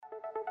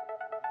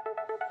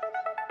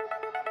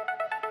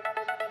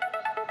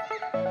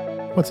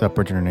What's up,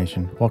 Ridge Runner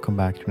Nation? Welcome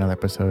back to another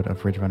episode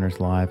of Ridge Runners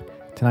Live.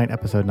 Tonight,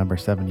 episode number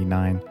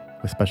 79,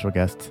 with special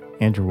guests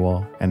Andrew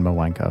Wall and Mo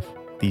Winecuff.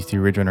 These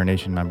two Ridge Runner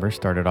Nation members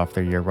started off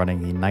their year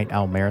running the Night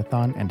Owl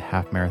Marathon and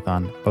Half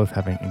Marathon, both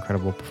having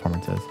incredible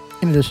performances.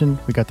 In addition,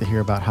 we got to hear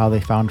about how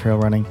they found trail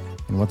running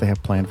and what they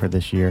have planned for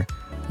this year.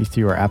 These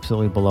two are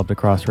absolutely beloved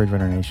across Ridge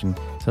Runner Nation,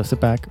 so sit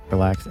back,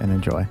 relax, and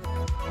enjoy.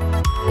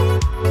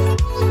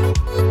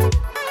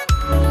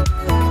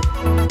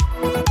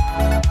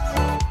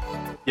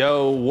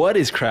 Yo, what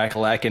is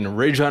crack-a-lackin'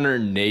 Ridge Runner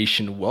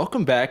Nation?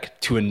 Welcome back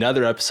to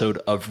another episode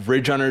of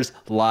Ridge Runners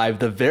Live,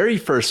 the very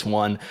first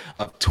one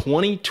of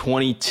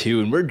 2022.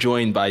 And we're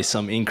joined by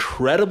some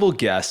incredible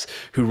guests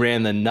who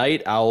ran the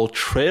Night Owl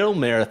Trail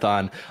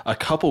Marathon a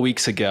couple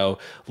weeks ago.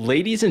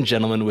 Ladies and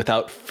gentlemen,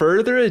 without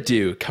further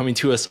ado, coming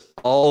to us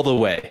all the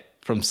way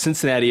from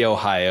Cincinnati,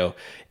 Ohio,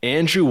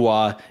 Andrew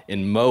Wall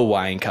and Mo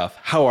Winecuff.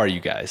 How are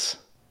you guys?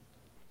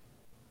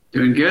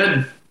 Doing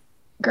good.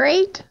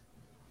 Great.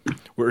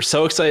 We're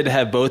so excited to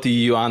have both of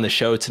you on the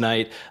show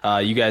tonight.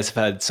 You guys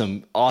have had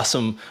some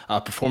awesome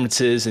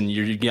performances, and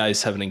you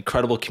guys have an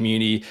incredible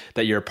community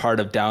that you're a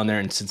part of down there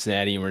in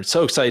Cincinnati. And we're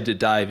so excited to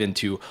dive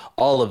into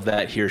all of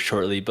that here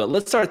shortly. But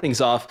let's start things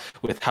off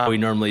with how we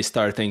normally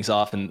start things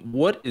off. And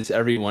what is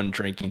everyone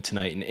drinking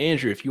tonight? And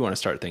Andrew, if you want to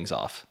start things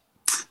off.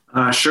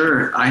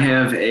 Sure. I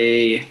have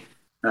a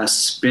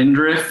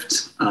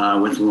Spindrift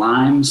with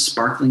lime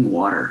sparkling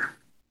water.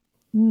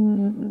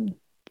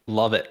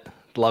 Love it.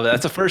 Love it.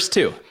 That's a first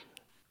too.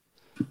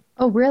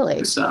 Oh, really?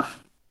 Good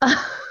stuff.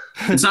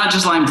 It's not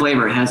just lime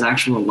flavor. It has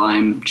actual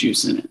lime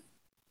juice in it.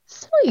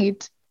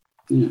 Sweet.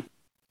 Yeah.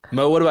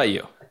 Mo, what about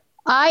you?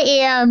 I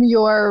am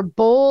your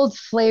bold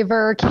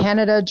flavor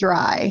Canada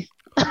Dry,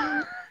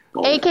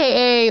 Bold.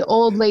 AKA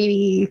old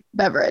lady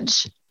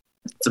beverage.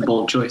 It's a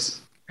bold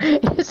choice.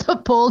 It's a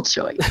bold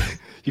choice.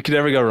 You can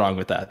never go wrong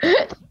with that.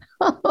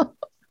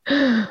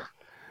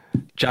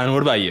 John,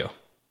 what about you?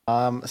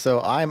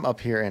 So I'm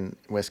up here in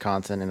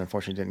Wisconsin, and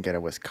unfortunately didn't get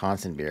a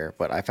Wisconsin beer,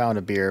 but I found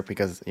a beer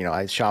because,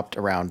 I shopped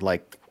around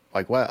like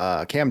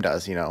what Cam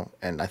does,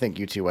 and I think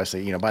you too,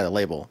 Wesley, by the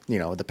label,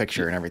 the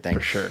picture and everything.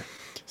 For sure.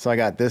 So I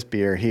got this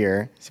beer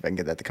here. See if I can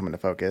get that to come into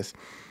focus.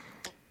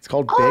 It's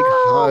called Big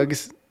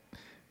Hugs,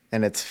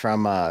 and it's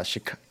from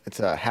it's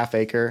a Half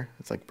Acre.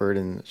 It's like brewed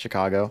in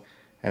Chicago,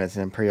 and it's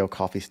an Imperial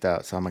Coffee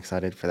Stout. So I'm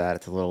excited for that.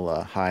 It's a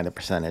little high in the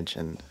percentage,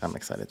 and I'm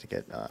excited to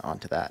get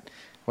onto that.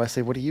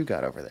 Wesley, what do you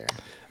got over there?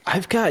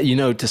 I've got,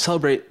 to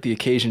celebrate the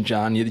occasion,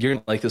 John, you're going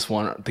to like this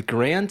one, the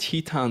Grand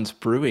Tetons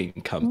Brewing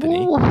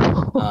Company.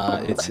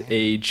 It's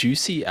a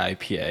juicy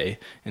IPA.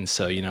 And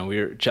so,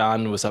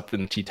 John was up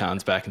in the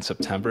Tetons back in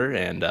September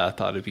and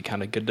thought it'd be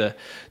kind of good to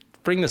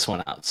bring this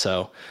one out.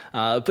 So,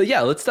 but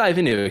yeah, let's dive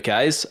into it,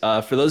 guys.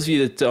 For those of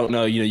you that don't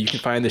know, you can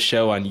find the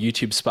show on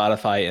YouTube,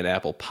 Spotify, and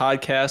Apple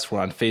Podcasts.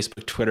 We're on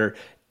Facebook, Twitter,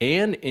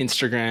 and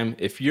Instagram.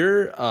 If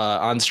you're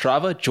on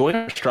Strava, join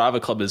our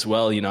Strava club as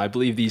well. I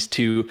believe these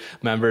two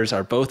members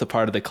are both a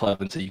part of the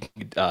club, and so you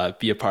can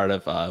be a part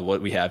of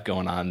what we have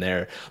going on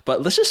there.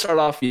 But let's just start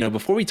off,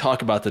 before we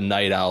talk about the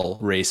Night Owl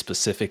race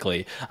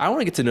specifically, I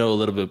want to get to know a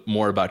little bit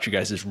more about you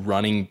guys'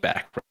 running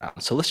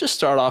background. So let's just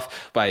start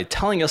off by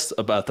telling us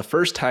about the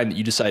first time that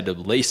you decided to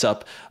lace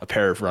up a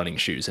pair of running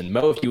shoes. And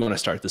Mo, if you want to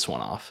start this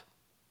one off.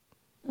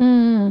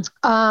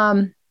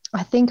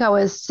 I think I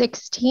was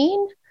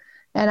 16.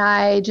 And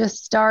I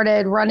just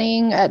started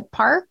running at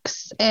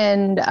parks,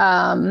 and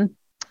then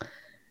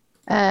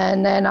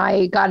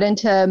I got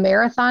into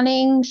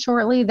marathoning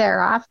shortly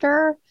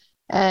thereafter,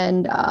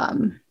 and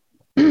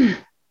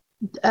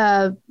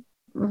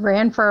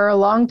ran for a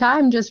long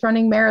time just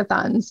running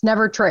marathons,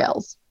 never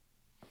trails.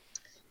 I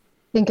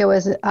think it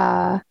was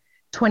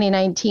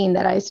 2019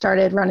 that I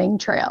started running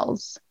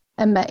trails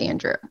and met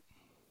Andrew.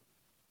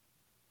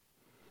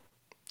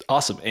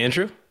 Awesome.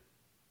 Andrew?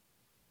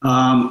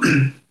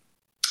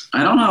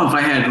 I don't know if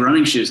I had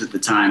running shoes at the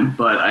time,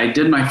 but I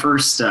did my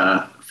first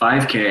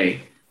 5K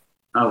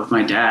with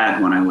my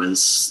dad when I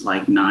was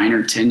like 9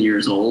 or 10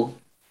 years old.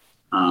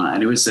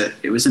 And it was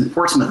in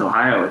Portsmouth,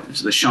 Ohio. It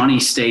was the Shawnee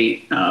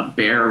State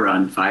Bear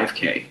Run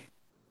 5K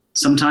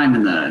sometime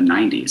in the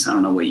 90s. I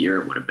don't know what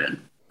year it would have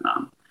been.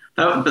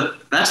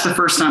 But that's the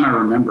first time I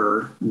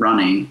remember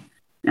running,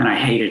 and I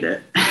hated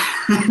it.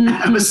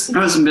 I was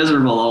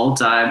miserable the whole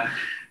time.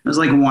 I was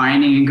like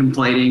whining and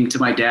complaining to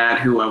my dad,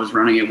 who I was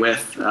running it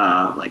with,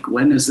 like,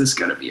 when is this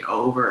going to be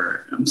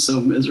over? I'm so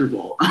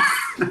miserable.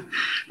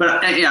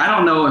 But I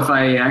don't know if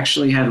I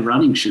actually had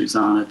running shoes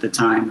on at the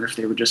time or if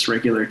they were just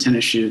regular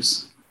tennis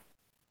shoes.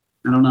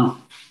 I don't know.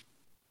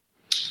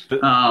 Go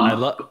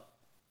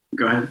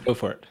ahead. Go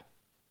for it.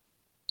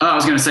 Oh, I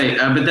was going to say,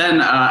 but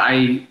then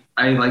I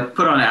like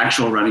put on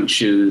actual running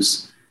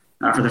shoes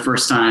for the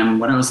first time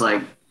when I was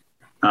like,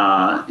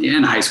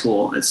 in high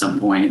school at some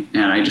point,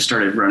 and I just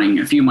started running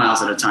a few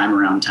miles at a time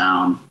around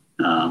town.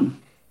 I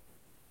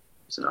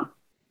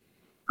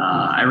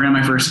ran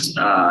my first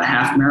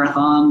half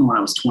marathon when I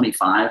was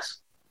 25.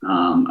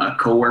 A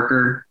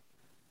coworker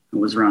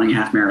was running a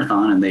half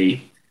marathon, and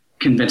they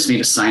convinced me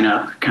to sign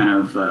up kind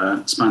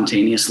of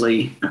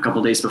spontaneously a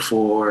couple days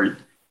before.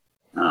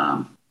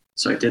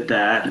 So I did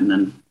that, and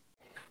then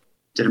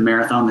did a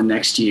marathon the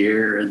next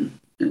year, and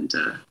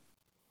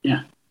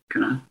yeah,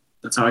 kind of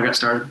that's how I got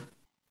started.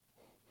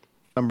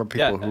 Number of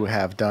people who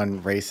have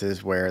done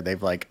races where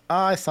they've like,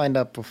 I signed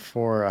up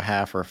before a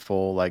half or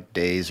full, like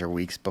days or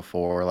weeks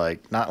before,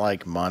 like not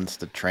like months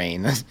to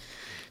train.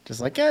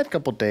 Just like, a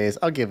couple days,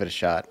 I'll give it a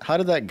shot. How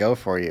did that go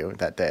for you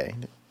that day?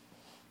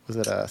 Was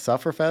it a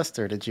sufferfest,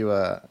 or did you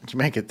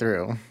make it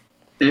through?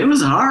 It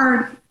was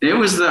hard. It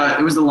was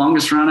the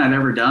longest run I'd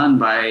ever done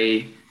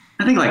by,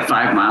 I think, like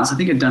 5 miles. I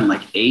think I'd done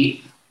like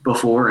 8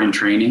 before in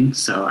training.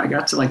 So I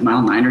got to like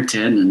mile 9 or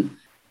 10, and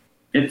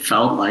it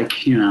felt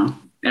like,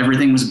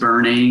 everything was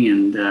burning,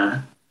 and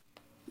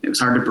it was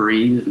hard to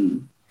breathe,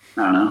 and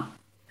I don't know.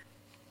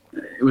 I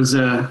thought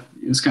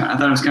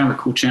it was kind of a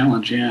cool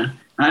challenge. Yeah.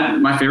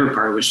 My favorite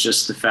part was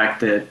just the fact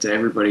that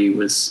everybody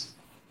was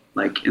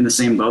like in the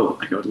same boat.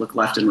 Like I would look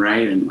left and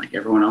right, and like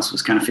everyone else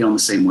was kind of feeling the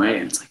same way.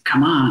 And it's like,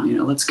 come on,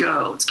 let's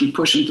go. Let's keep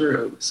pushing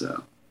through.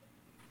 So.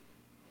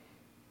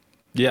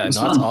 Yeah, no,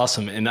 that's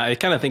awesome. And I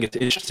kind of think it's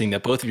interesting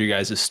that both of you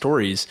guys'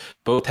 stories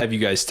both have you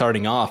guys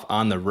starting off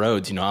on the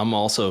roads. I'm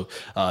also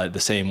the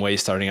same way,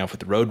 starting off with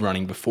the road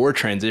running before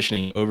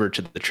transitioning over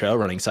to the trail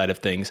running side of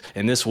things.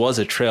 And this was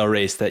a trail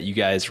race that you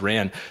guys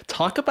ran.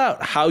 Talk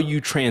about how you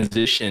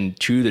transitioned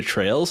to the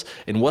trails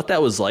and what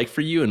that was like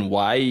for you and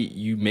why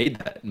you made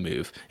that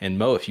move. And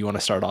Mo, if you want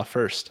to start off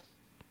first.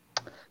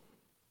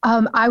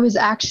 I was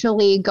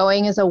actually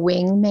going as a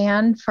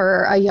wingman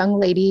for a young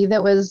lady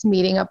that was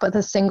meeting up with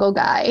a single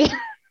guy.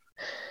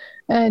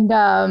 And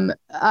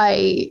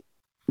I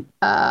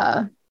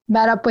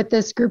met up with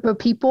this group of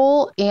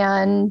people,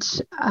 and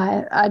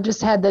I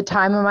just had the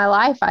time of my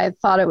life. I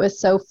thought it was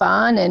so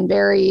fun and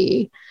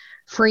very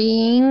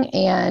freeing,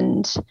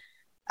 and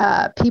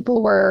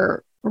people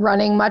were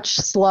running much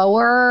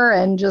slower,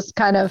 and just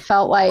kind of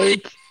felt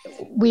like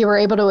we were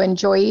able to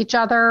enjoy each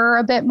other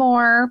a bit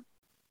more.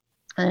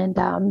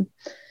 And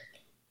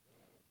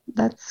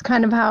that's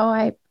kind of how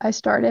I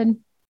started.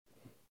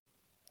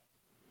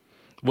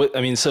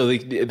 So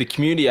the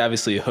community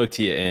obviously hooked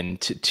you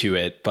into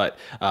it, but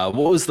what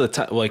was the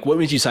time? Like, what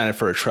made you sign up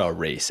for a trail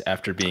race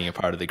after being a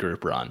part of the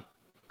group run?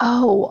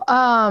 Oh,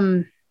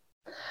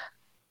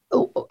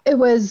 it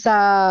was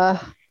I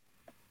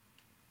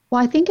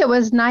think it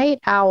was Night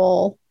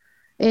Owl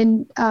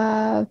in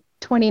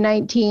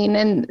 2019,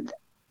 and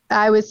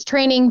I was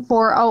training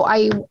for,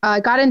 I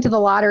got into the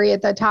lottery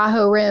at the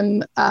Tahoe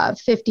Rim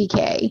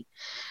 50K.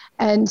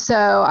 And so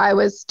I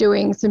was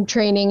doing some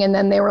training, and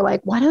then they were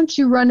like, why don't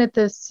you run at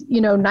this,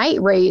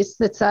 night race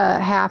that's a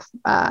half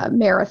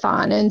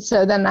marathon? And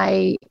so then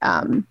I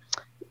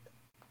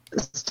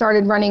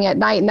started running at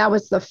night, and that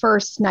was the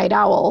first Night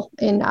Owl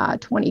in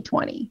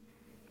 2020,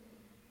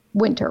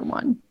 winter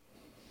one.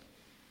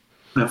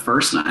 The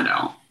first Night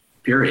Owl,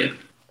 period.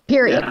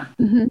 Yeah.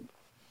 Mm-hmm.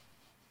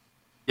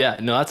 Yeah,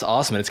 no, that's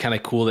awesome. And it's kind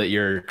of cool that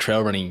your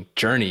trail running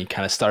journey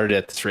kind of started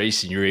at this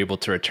race, and you were able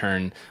to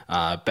return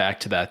back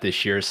to that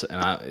this year. So,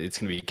 it's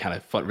going to be kind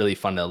of fun, really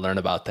fun to learn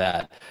about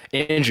that.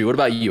 Andrew, what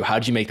about you? How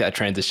did you make that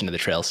transition to the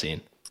trail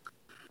scene?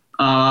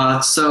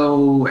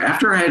 So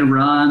after I had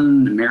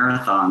run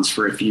marathons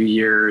for a few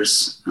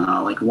years,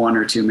 like 1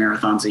 or 2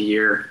 marathons a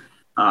year,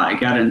 I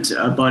got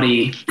into a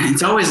buddy.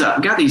 It's always,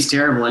 I've got these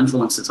terrible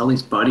influences, all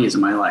these buddies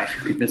in my life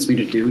who convinced me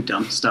to do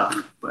dumb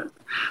stuff. But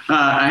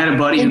I had a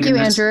buddy. Thank you,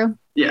 Andrew.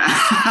 Yeah.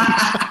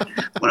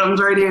 One of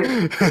them's right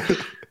here.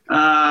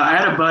 I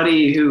had a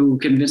buddy who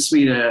convinced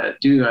me to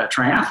do a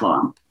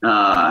triathlon,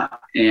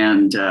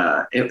 and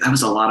that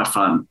was a lot of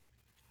fun.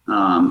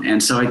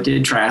 And so I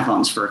did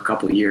triathlons for a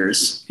couple of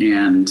years,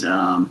 and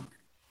I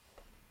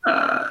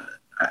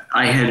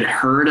had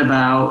heard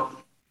about,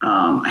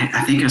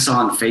 I think I saw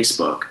on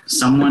Facebook,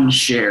 someone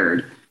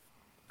shared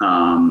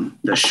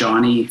the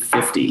Shawnee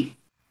 50,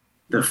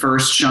 the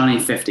first Shawnee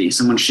 50.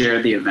 Someone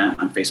shared the event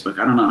on Facebook.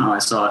 I don't know how I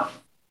saw it.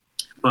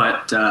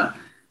 But I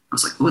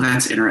was like, oh,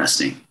 that's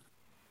interesting.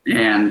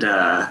 And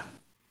I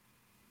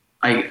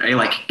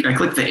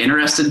clicked the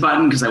interested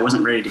button because I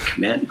wasn't ready to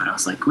commit. But I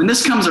was like, when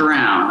this comes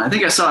around, I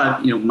think I saw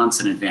it, months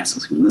in advance. I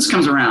was like, when this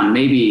comes around,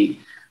 maybe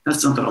that's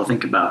something I'll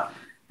think about.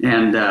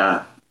 And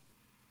about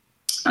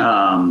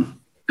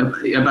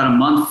a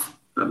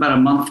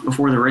month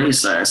before the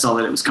race, I saw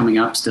that it was coming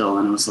up still,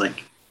 and I was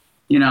like,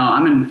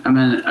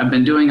 I've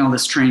been doing all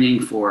this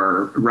training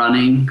for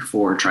running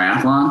for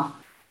triathlon,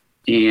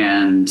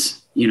 and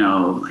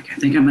I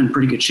think I'm in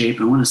pretty good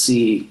shape. I want to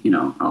see,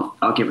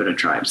 I'll give it a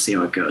try to see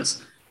how it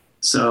goes.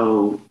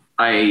 So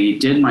I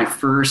did my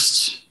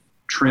first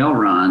trail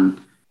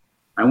run.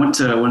 I went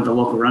to one of the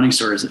local running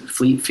stores at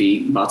Fleet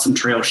Feet and bought some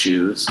trail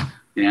shoes.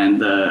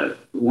 And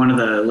one of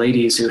the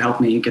ladies who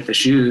helped me get the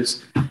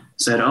shoes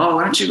said, oh,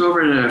 why don't you go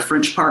over to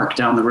French Park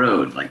down the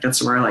road? Like,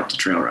 that's where I like to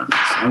trail run.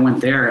 So I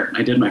went there.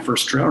 I did my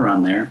first trail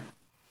run there.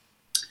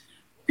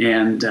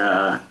 And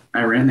I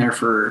ran there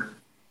for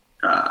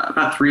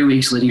about 3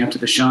 weeks leading up to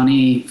the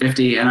Shawnee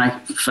 50, and I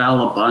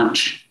fell a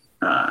bunch.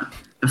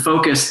 the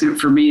focus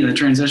for me, the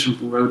transition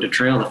from road to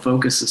trail, the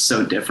focus is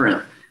so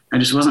different. I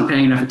just wasn't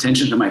paying enough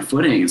attention to my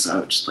footing, so I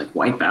would just like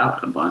wipe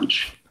out a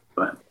bunch.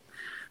 But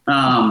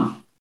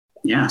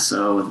yeah,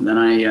 so then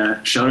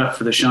I showed up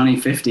for the Shawnee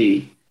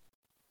 50,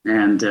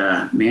 and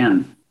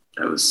man,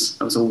 that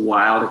was a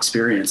wild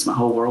experience. My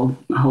whole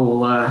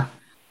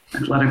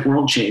athletic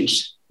world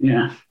changed.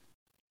 Yeah.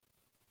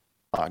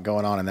 A lot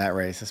going on in that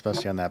race,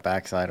 especially on that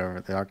backside,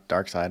 over the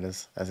dark side,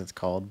 as it's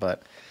called.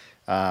 But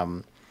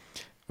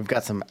we've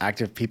got some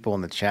active people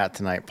in the chat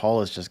tonight.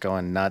 Paul is just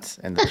going nuts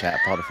in the chat.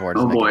 Paul DeFord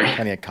is making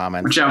plenty of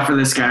comments. Watch out for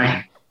this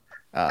guy.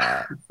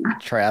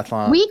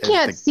 Triathlon. We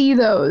can't see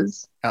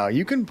those. Oh,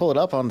 you can pull it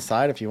up on the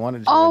side if you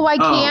wanted to. Oh, I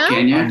can?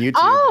 Can you? On YouTube.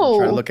 Oh.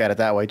 Try to look at it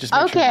that way. Just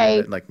make sure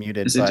you have it,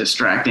 muted. Is it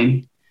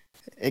distracting?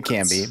 It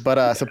can be.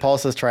 But so Paul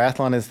says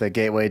triathlon is the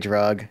gateway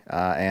drug.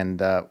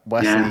 And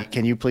Wesley,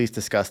 can you please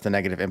discuss the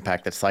negative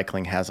impact that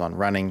cycling has on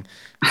running?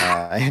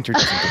 Andrew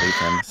doesn't believe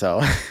him.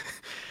 So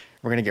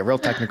we're going to get real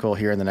technical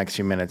here in the next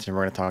few minutes, and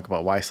we're going to talk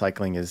about why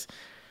cycling is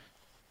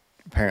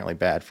apparently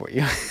bad for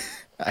you.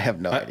 I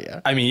have no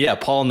idea. I mean, yeah,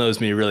 Paul knows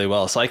me really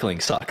well. Cycling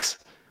sucks.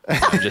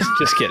 I'm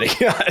just kidding.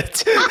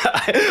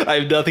 I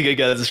have nothing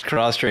against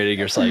cross training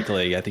or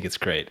cycling. I think it's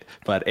great.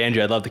 But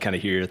Andrew, I'd love to kind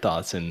of hear your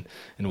thoughts and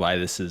why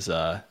this is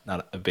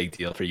not a big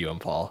deal for you and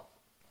Paul.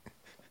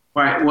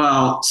 Right.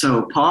 Well,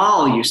 so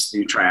Paul used to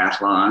do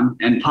triathlon,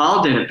 and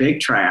Paul did a big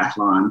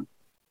triathlon.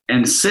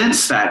 And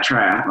since that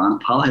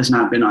triathlon, Paul has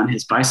not been on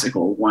his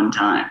bicycle one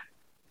time.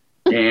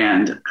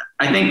 And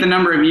I think the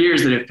number of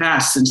years that have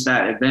passed since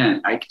that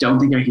event, I don't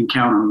think I can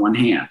count on one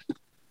hand.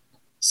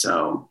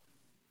 So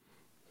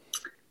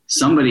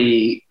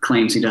somebody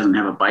claims he doesn't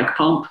have a bike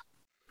pump,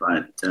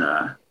 but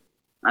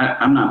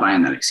I'm not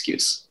buying that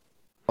excuse.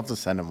 I'll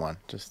just send him one.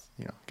 Just,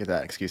 get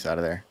that excuse out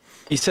of there.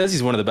 He says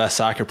he's one of the best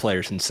soccer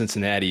players in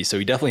Cincinnati, so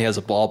he definitely has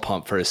a ball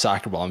pump for his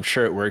soccer ball. I'm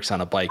sure it works on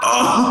a bike.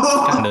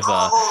 Kind of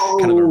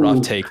a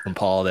rough take from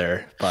Paul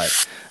there,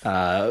 but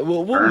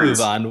we'll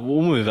move on.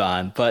 We'll move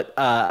on. But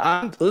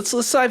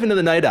let's dive into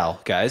the Night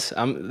Owl, guys.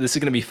 This is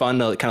going to be fun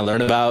to kind of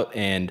learn about,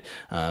 and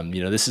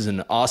this is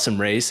an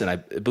awesome race, and I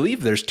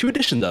believe there's 2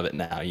 editions of it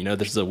now.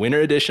 There's the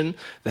winter edition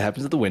that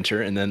happens in the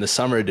winter, and then the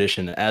summer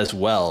edition as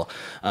well.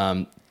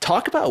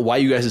 Talk about why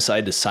you guys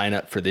decided to sign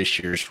up for this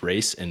year's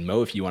race, and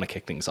Mo, if you want to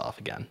kick things off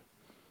again.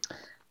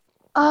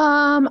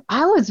 I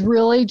was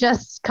really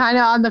just kind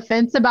of on the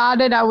fence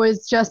about it. I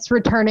was just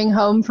returning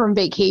home from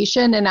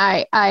vacation, and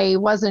I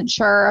wasn't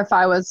sure if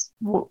I was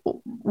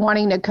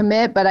wanting to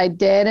commit, but I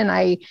did. And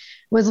I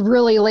was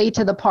really late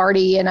to the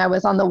party, and I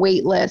was on the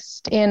wait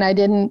list, and I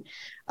didn't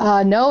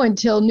know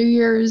until New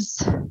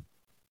Year's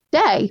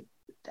Day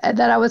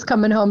that I was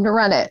coming home to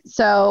run it.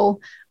 So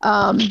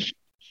I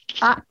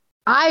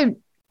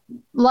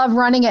love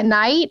running at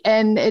night,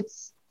 and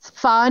it's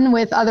fun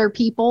with other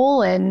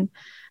people. And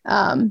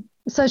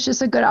so it's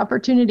just a good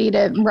opportunity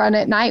to run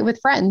at night with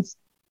friends.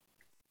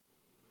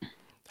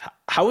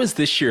 How is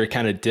this year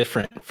kind of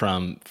different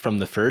from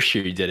the first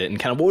year you did it? And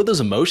kind of what were those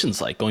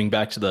emotions like going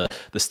back to the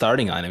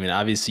starting line? I mean,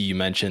 obviously you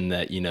mentioned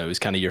that, it was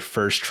kind of your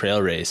first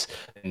trail race,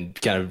 and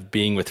kind of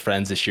being with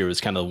friends this year was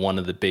kind of one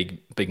of the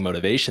big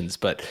motivations.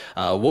 But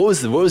what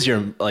was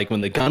your, like, when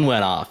the gun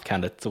went off,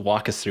 kind of to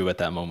walk us through what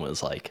that moment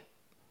was like?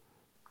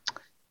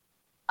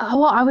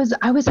 Well, I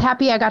was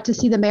happy I got to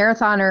see the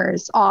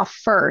marathoners off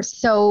first.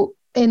 So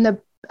in the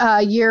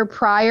year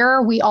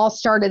prior, we all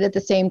started at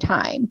the same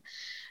time.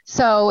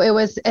 So it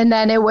was, and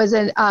then it was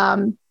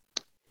the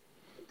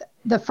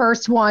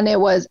first one, it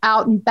was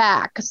out and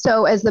back.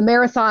 So as the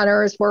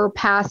marathoners were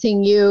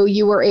passing you,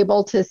 you were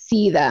able to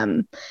see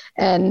them.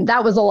 And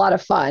that was a lot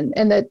of fun.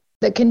 And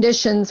the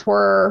conditions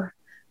were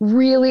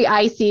really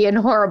icy and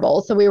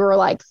horrible. So we were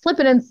like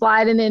slipping and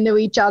sliding into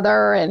each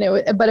other,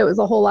 but it was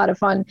a whole lot of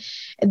fun.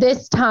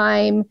 This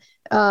time,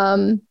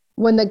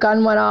 when the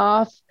gun went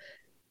off,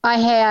 I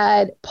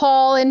had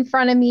Paul in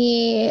front of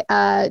me,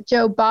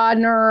 Joe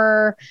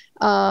Bodner,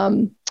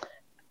 the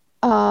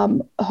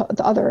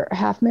other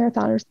half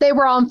marathoners. They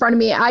were all in front of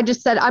me. I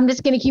just said, I'm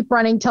just going to keep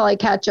running till I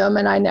catch them.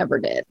 And I never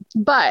did,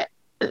 but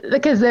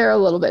because they're a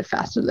little bit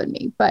faster than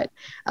me, but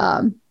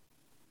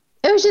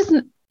it was just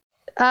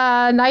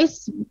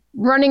nice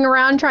running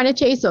around trying to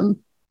chase them.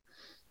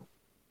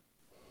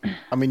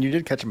 I mean, you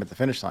did catch them at the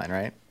finish line,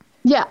 right?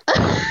 Yeah.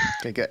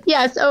 Okay, good.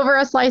 Yes, over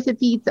a slice of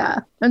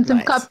pizza and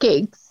some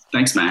cupcakes.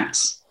 Thanks,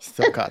 Max.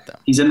 Still caught them.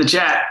 He's in the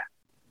chat.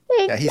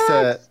 Thanks, Yeah, he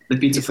said The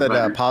pizza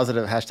provider.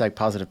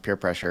 positive peer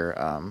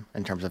pressure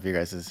in terms of you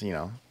guys'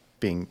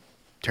 being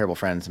terrible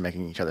friends and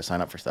making each other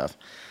sign up for stuff.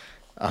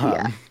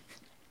 Yeah.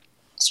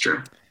 It's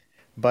true.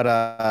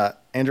 But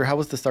Andrew, how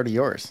was the start of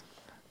yours?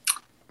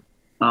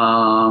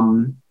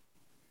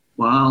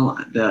 Well,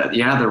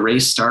 the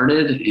race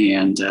started,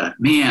 and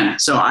man,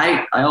 so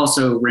I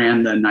also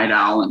ran the Night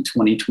Owl in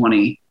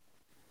 2020,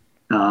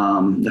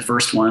 the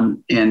first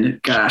one,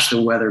 and gosh,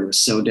 the weather was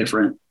so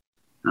different.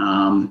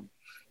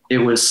 It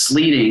was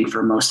sleeting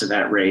for most of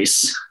that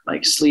race,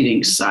 like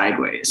sleeting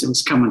sideways. It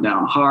was coming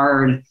down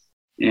hard,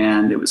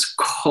 and it was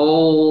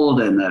cold,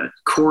 and the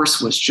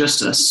course was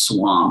just a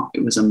swamp.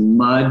 It was a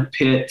mud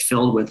pit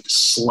filled with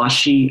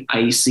slushy,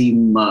 icy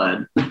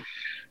mud.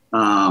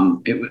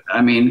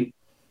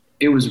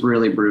 It was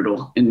really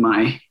brutal in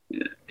my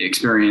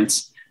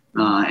experience.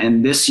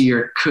 And this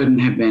year couldn't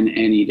have been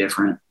any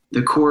different.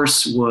 The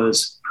course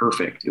was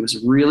perfect. It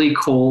was really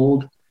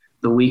cold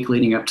the week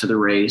leading up to the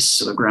race,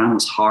 so the ground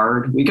was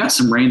hard. We got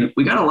some rain.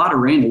 We got a lot of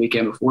rain the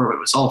weekend before, but it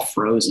was all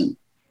frozen.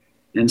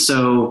 And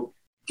so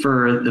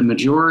for the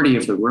majority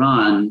of the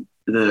run,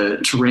 the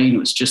terrain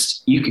was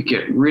just, you could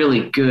get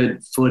really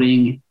good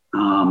footing.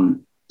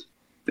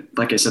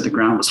 Like I said, the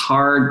ground was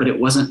hard, but it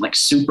wasn't like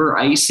super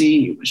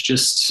icy. It was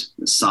just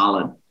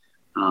solid.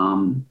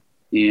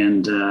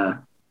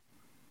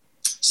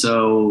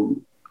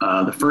 So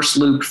the first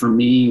loop for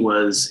me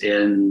was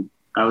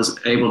I was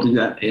able to do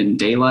that in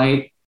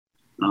daylight.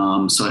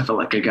 So I felt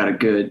like I got a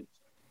good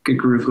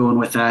groove going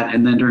with that.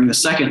 And then during the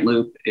second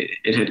loop,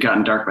 it had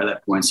gotten dark by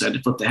that point. So I had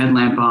to flip the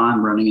headlamp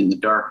on, running in the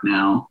dark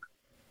now.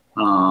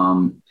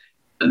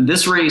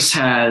 This race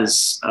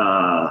has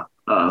a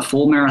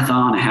full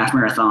marathon, a half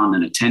marathon,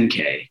 and a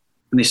 10K.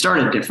 And they start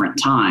at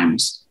different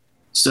times.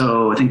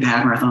 So I think the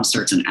half marathon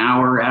starts an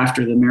hour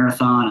after the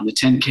marathon, and the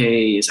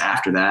 10K is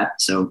after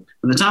that. So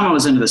by the time I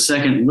was into the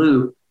second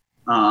loop,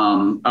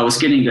 I was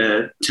getting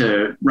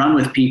to run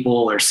with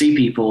people or see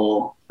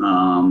people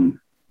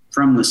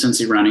from the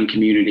Cincy running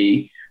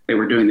community. They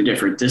were doing the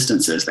different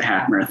distances, the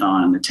half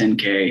marathon and the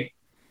 10K.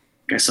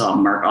 I saw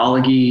Mark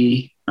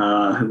Olegi,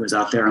 who was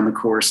out there on the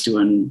course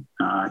doing,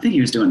 I think he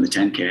was doing the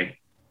 10K.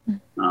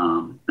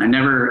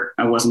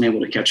 I wasn't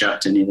able to catch up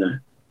to any of the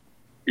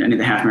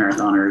half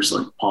marathoners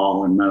like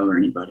Paul and Mo or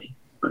anybody,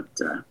 but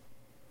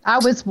I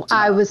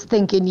was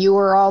thinking you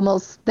were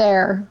almost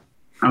there.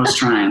 I was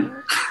trying.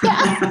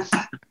 Yeah.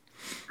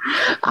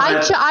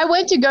 I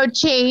went to go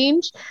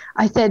change.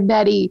 I said,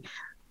 Nettie,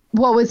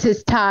 what was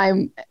his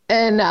time?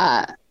 And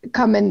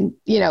coming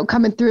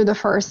through the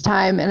first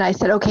time. And I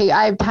said, okay,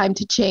 I have time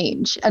to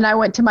change. And I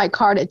went to my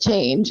car to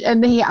change.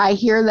 And I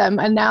hear them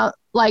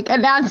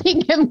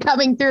announcing him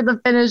coming through the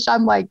finish.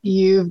 I'm like,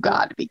 you've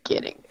got to be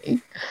kidding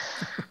me.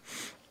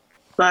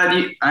 But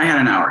I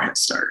had an hour head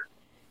start.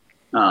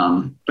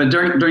 But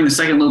during the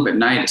second loop at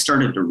night, it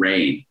started to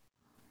rain.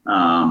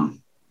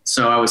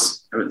 So I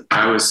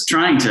was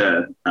trying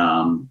to,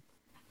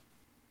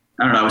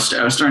 I don't know. I was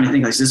starting to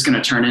think, like, is this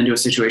going to turn into a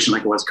situation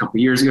like it was a couple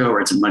of years ago,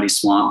 where it's a muddy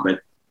swamp?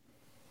 But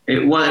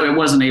it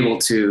wasn't able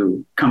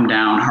to come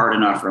down hard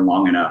enough or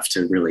long enough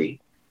to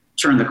really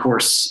turn the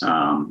course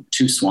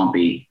too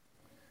swampy.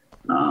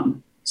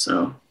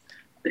 So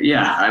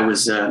yeah, I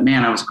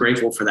was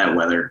grateful for that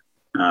weather.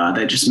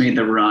 That just made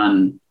the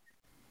run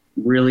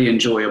really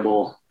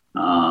enjoyable.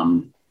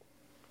 And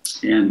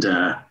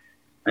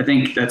I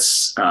think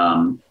that's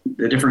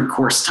the different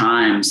course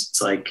times.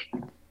 It's like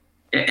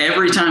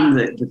every time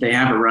that they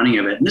have a running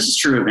event, and this is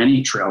true of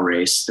any trail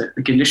race, that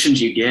the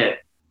conditions you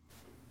get,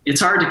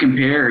 it's hard to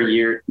compare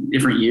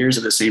different years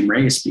of the same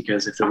race,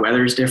 because if the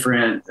weather is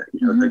different,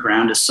 the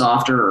ground is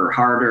softer or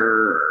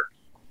harder, or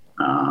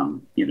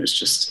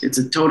it's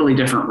a totally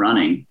different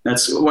running.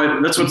 That's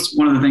what's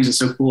one of the things that's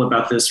so cool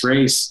about this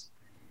race.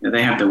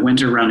 They have the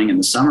winter running and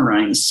the summer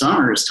running. The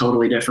summer is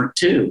totally different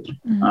too.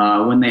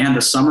 Mm-hmm. When they had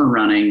the summer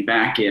running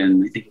back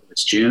in, I think it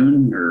was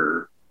June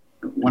or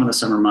one of the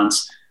summer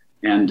months,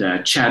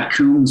 and Chad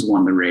Coombs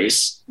won the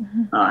race.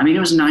 Mm-hmm. It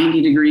was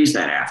 90 degrees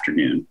that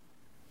afternoon.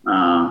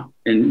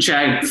 And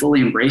Chad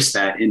fully embraced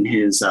that in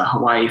his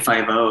Hawaii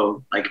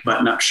 5.0, like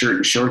button-up shirt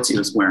and shorts he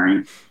was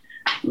wearing,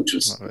 which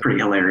was pretty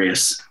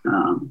hilarious.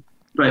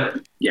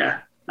 But yeah.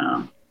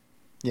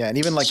 Yeah, and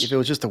even like if it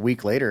was just a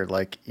week later,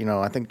 I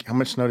think, how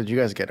much snow did you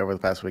guys get over the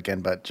past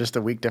weekend? But just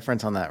a week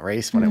difference on that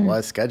race when it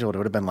was scheduled, it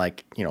would have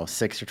been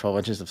 6 or 12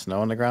 inches of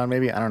snow on the ground,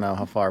 maybe. I don't know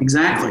how far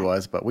exactly it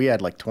was, but we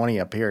had 20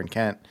 up here in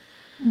Kent.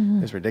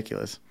 Mm-hmm. It's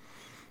ridiculous.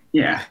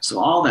 Yeah, so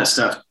all that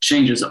stuff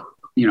changes.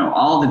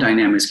 All the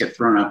dynamics get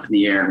thrown up in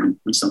the air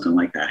when something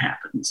like that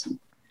happens. And,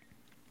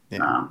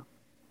 yeah.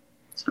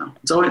 So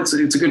it's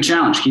a good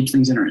challenge. Keeps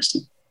things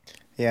interesting.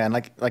 Yeah, and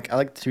like I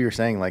like what you were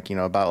saying,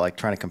 about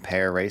trying to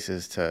compare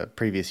races to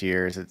previous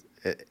years.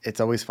 It's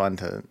always fun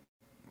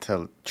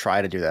to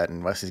try to do that,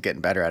 and Wesley's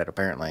getting better at it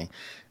apparently,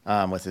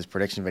 with his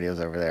prediction videos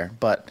over there.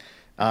 But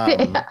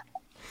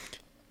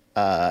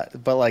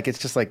it's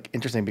just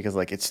interesting because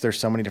there's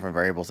so many different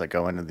variables that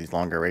go into these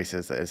longer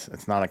races that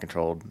it's not a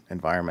controlled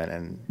environment,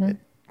 and it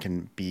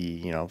can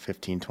be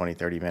 15, 20,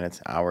 30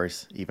 minutes,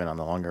 hours even on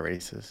the longer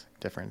races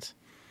difference.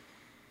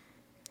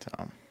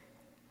 So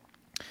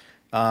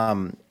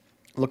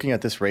looking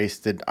at this race,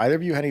 did either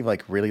of you have any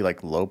really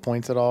low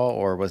points at all,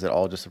 or was it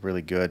all just a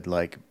really good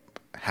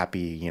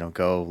happy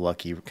go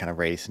lucky kind of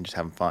race and just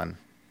having fun?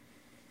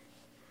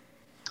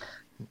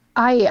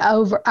 I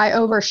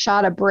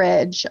overshot a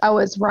bridge. I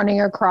was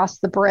running across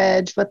the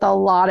bridge with a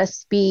lot of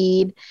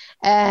speed,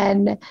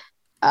 and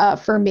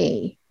for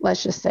me.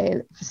 Let's just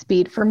say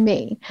speed for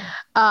me.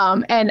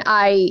 And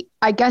I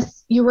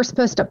guess you were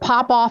supposed to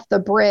pop off the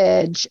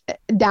bridge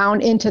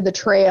down into the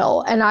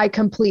trail, and I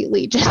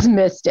completely just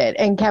missed it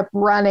and kept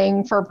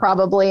running for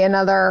probably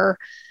another,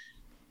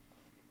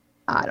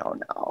 I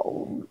don't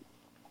know,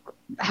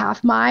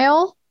 half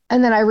mile.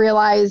 And then I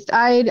realized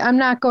I'm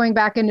not going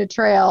back into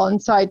trail.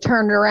 And so I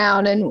turned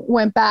around and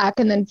went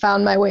back and then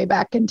found my way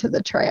back into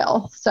the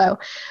trail. So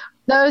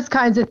those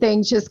kinds of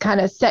things just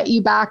kind of set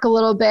you back a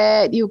little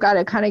bit. You got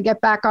to kind of get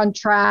back on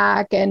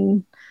track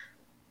and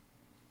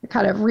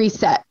kind of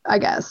reset, I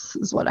guess,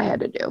 is what I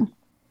had to do.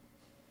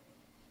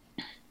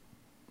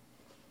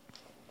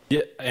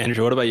 Yeah,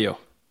 Andrew, what about you?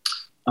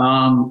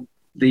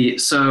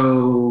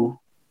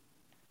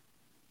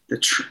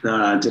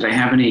 Did I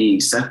have any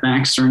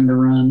setbacks during the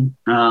run?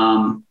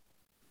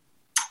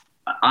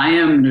 I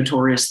am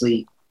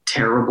notoriously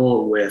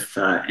terrible with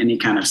any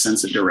kind of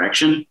sense of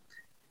direction.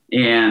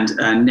 And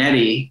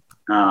Nettie,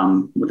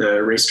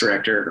 the race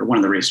director, or one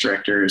of the race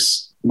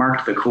directors,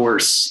 marked the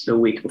course the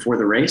week before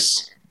the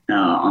race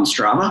on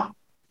Strava.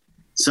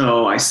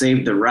 So I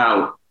saved the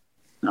route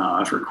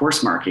for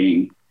course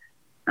marking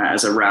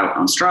as a route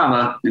on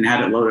Strava and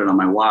had it loaded on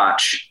my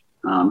watch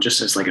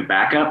just as like a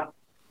backup.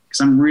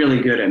 Because I'm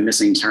really good at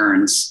missing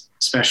turns,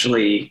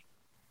 especially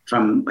if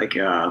I'm like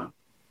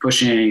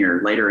pushing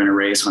or later in a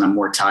race when I'm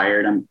more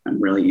tired. I'm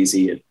really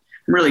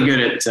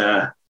good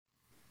at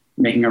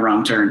making a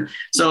wrong turn.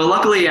 So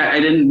luckily I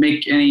didn't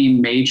make any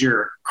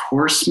major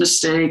course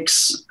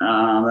mistakes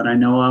that I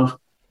know of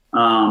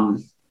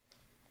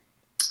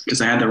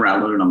because I had the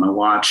route loaded on my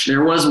watch.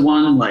 There was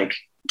one like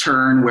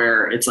turn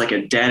where it's like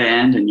a dead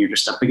end and you're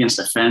just up against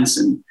a fence,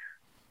 and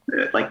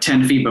like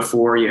 10 feet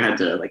before you had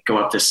to like go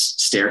up this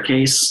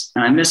staircase,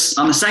 and I missed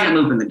on the second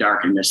loop in the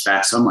dark and missed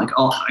that. So I'm like,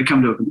 I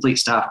come to a complete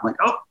stop. I'm like,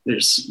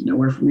 there's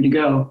nowhere for me to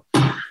go.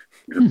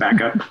 Back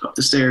up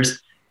the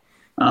stairs.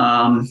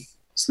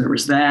 So there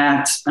was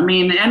that. I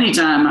mean,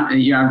 anytime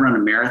I've run a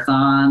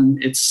marathon,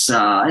 it's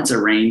a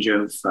range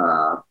of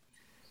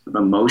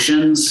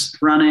emotions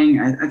running.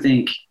 I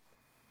think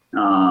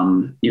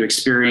you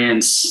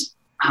experience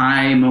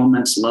high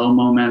moments, low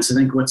moments. I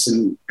think what's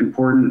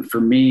important for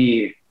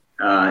me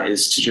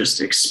is to just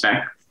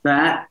expect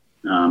that.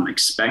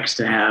 Expect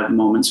to have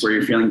moments where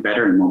you're feeling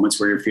better and moments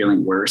where you're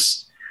feeling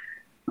worse.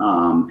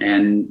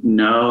 And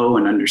know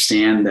and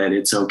understand that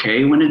it's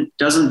okay when it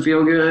doesn't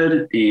feel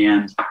good.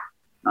 And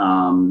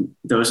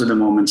those are the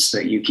moments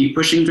that you keep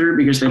pushing through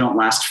because they don't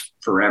last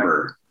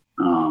forever.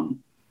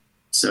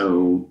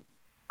 So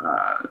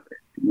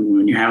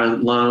when you have a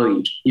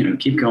low, you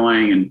keep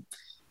going and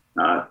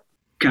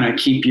kind of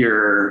keep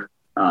your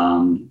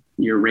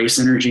race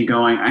energy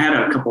going. I had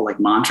a couple like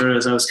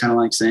mantras I was kind of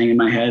like saying in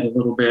my head a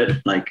little bit,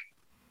 like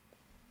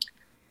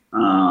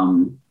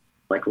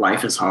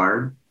life is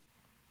hard.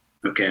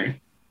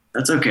 Okay.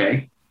 That's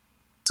okay.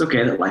 It's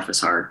okay that life is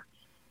hard.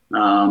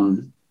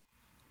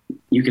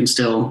 You can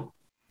still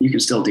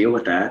deal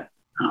with that.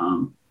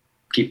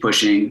 Keep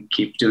pushing,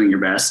 keep doing your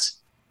best.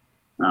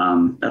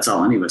 That's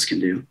all any of us can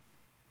do.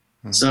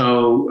 Mm-hmm.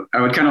 So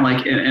I would kind of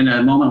like in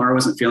a moment where I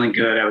wasn't feeling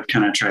good, I would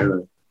kind of try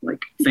to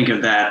like think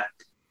of that.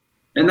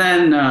 And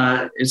then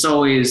it's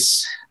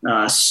always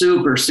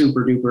super,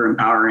 super duper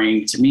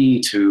empowering to me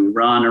to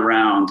run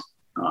around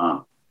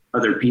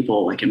other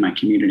people like in my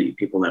community,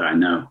 people that I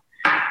know.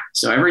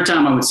 So every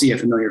time I would see a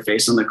familiar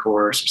face on the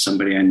course or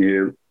somebody I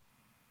knew,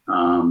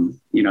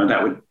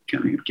 that would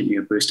kind of give me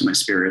a boost in my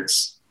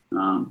spirits.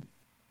 So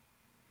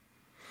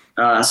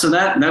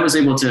that was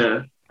able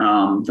to,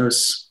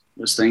 those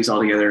things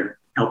all together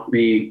helped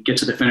me get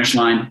to the finish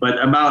line.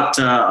 But about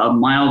a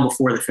mile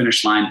before the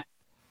finish line,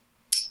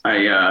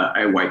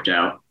 I wiped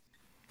out.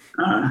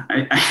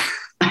 I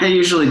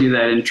usually do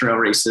that in trail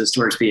races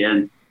towards the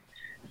end.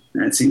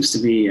 That seems to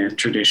be a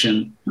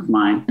tradition of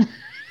mine.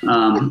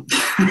 But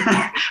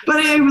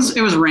it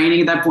was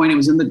raining at that point. It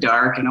was in the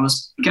dark, and I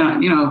was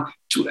kind of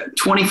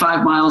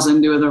 25 miles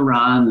into the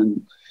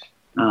run,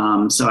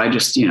 and so I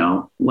just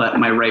let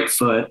my right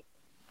foot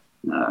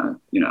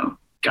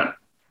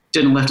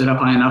didn't lift it up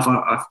high enough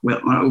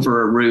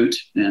over a root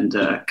and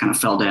kind of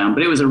fell down.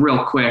 But it was a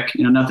real quick,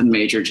 nothing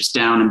major, just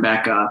down and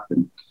back up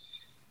and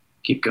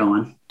keep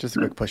going. Just a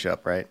quick push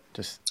up, right?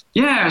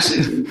 Yeah,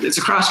 it's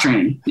a cross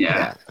training.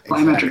 Yeah,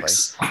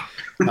 plyometrics.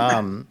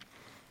 Exactly.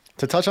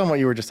 To touch on what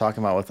you were just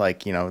talking about with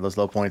those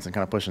low points and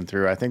kind of pushing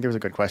through, I think there was a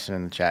good question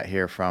in the chat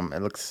here from,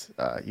 it looks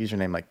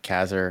username like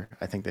Kazer.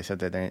 I think they said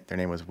that their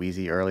name was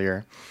Wheezy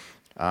earlier.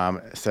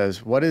 It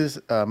says, what is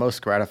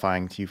most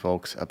gratifying to you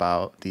folks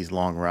about these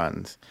long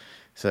runs?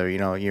 So,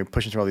 you're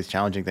pushing through all these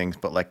challenging things,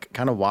 but like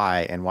kind of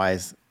why, and why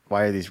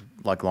are these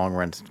like long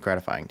runs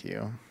gratifying to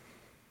you?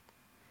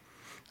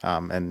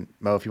 And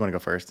Mo, if you want to go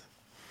first.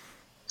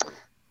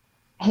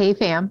 Hey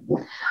fam.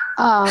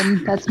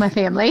 That's my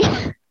family.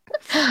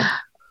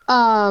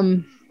 I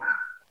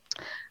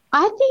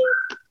think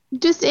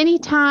just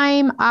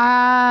anytime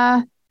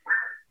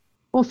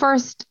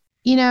first,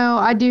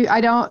 I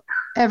don't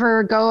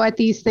ever go at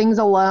these things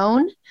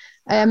alone.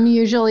 I'm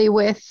usually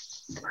with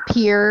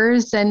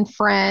peers and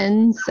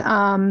friends.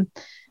 I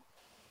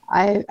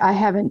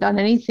haven't done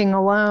anything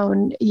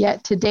alone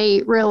yet to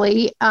date,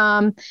 really.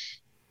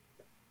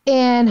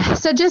 And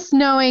so just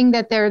knowing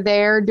that they're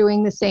there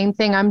doing the same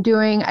thing I'm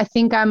doing, I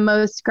think I'm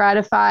most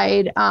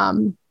gratified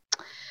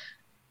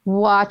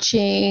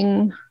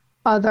watching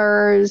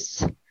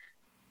others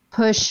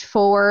push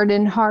forward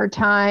in hard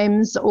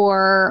times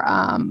or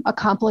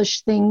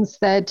accomplish things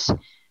that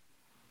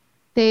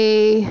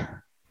they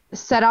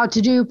set out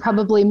to do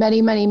probably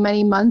many, many,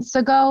 many months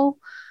ago.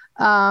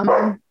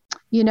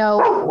 You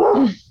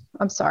know,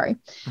 I'm sorry.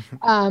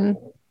 You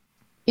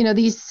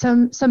know,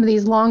 some of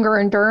these longer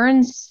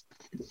endurance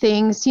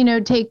things, you know,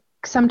 take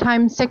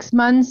sometimes 6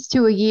 months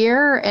to a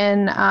year.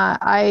 And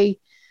I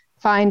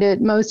find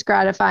it most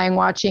gratifying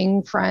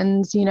watching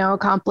friends, you know,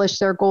 accomplish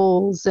their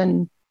goals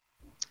and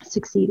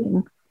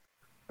succeeding.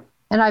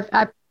 And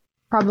I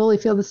probably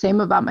feel the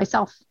same about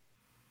myself.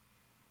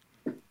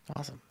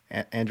 Awesome.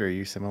 Andrew, are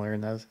you similar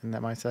in that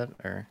mindset,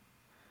 or?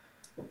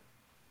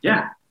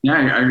 Yeah,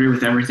 I agree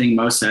with everything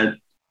Mo said.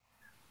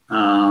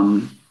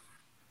 I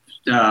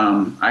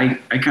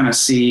kind of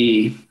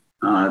see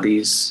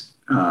these,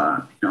 you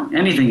know,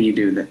 anything you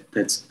do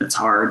that's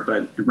hard,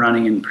 but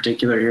running in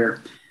particular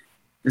here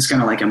is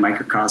kind of like a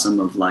microcosm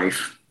of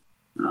life.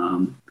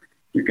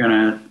 You're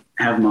gonna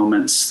have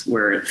moments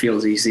where it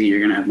feels easy.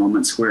 You're gonna have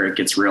moments where it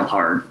gets real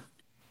hard,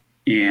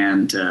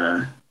 and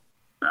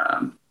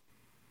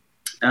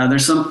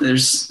there's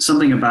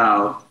something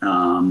about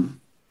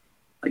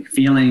like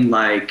feeling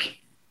like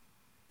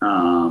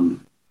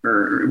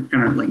or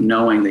kind of like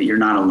knowing that you're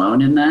not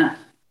alone in that.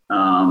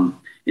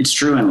 It's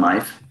true in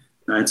life.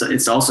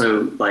 It's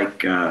also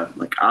like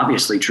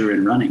obviously true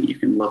in running. You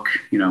can look,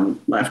 you know,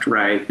 left,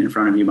 right, in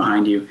front of you,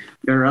 behind you.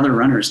 There are other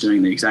runners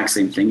doing the exact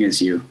same thing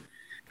as you,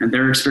 and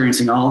they're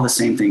experiencing all the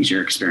same things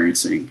you're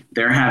experiencing.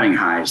 They're having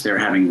highs, they're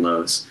having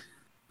lows,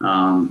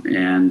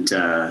 and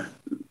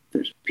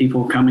there's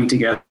people coming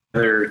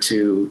together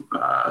to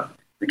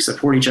like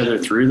support each other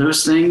through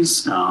those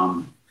things.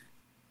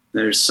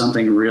 There's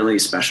something really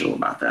special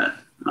about that.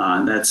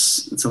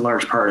 It's a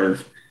large part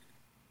of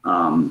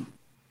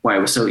why it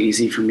was so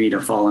easy for me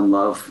to fall in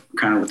love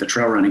kind of with the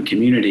trail running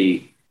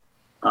community,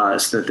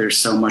 is that there's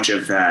so much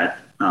of that,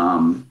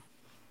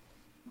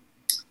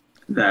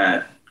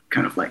 that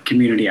kind of like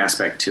community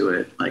aspect to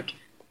it. Like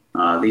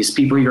these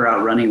people you're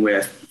out running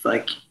with,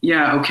 like,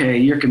 yeah, okay,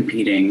 you're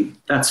competing,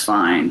 that's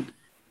fine.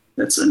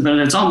 But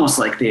it's almost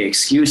like the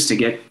excuse to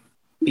get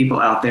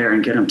people out there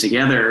and get them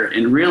together.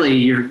 And really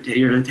you're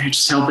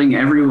just helping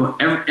everyone.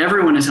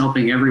 Everyone is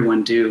helping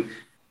everyone do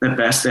the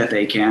best that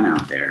they can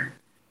out there.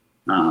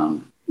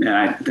 And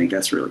I think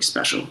that's really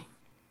special.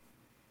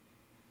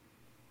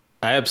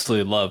 I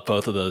absolutely love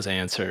both of those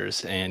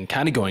answers, and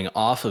kind of going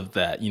off of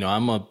that, you know,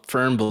 I'm a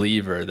firm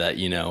believer that,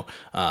 you know,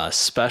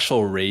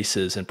 special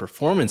races and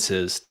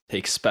performances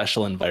take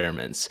special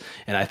environments.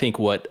 And I think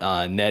what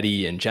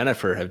Nettie and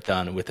Jennifer have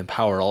done with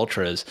Empower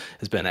Ultras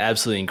has been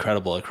absolutely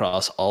incredible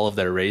across all of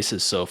their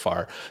races so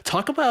far.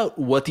 Talk about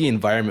what the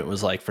environment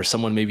was like for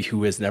someone maybe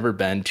who has never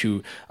been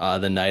to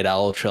the Night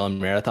Owl Trail and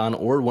Marathon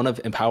or one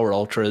of Empower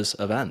Ultras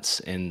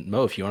events. And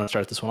Mo, if you want to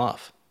start this one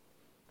off.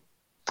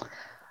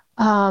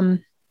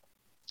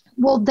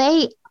 Well,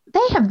 they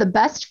have the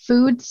best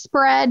food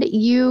spread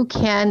you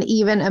can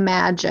even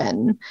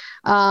imagine.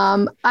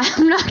 I'm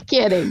not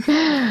kidding.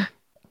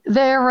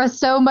 There was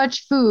so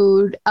much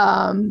food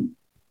in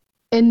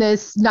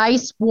this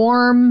nice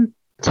warm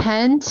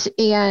tent,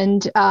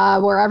 and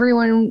where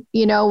everyone,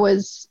 you know,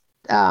 was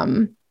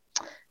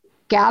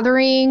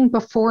gathering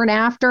before and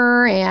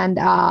after, and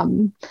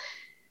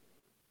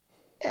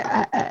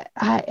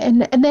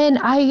then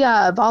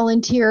I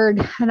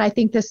volunteered, and I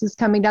think this is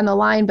coming down the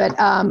line, but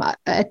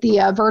at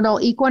the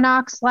Vernal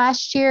Equinox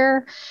last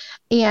year,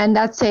 and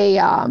that's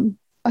a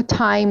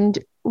timed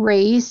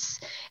race.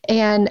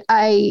 And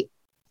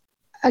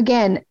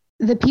again,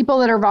 the people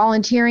that are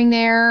volunteering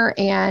there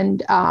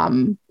and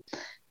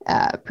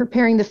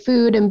preparing the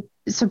food and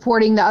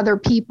supporting the other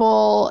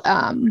people,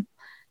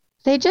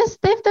 it's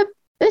just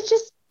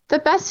the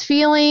best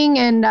feeling.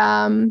 And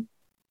I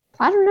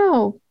don't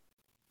know.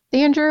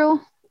 Andrew?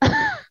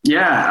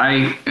 Yeah,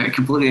 I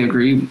completely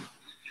agree.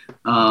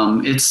 I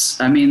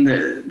mean,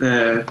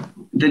 the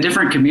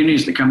different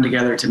communities that come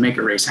together to make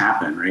a race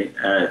happen, right?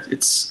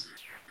 It's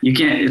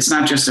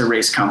not just a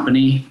race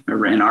company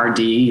or an RD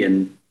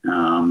and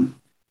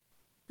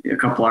a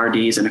couple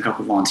RDs and a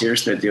couple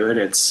volunteers that do it.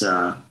 It's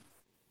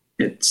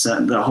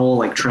the whole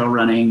like trail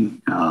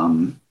running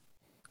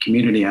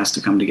community has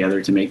to come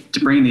together to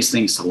bring these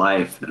things to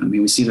life. I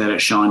mean, we see that at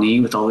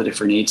Shawnee with all the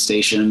different aid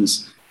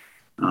stations.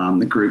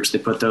 The groups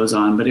that put those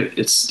on, but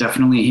it's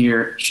definitely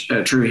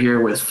true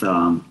here with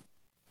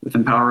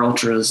Empower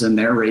Ultras and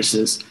their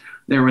races.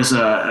 There was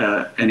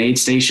an aid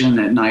station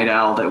at Night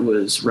Owl that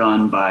was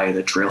run by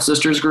the Trail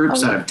Sisters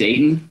groups out of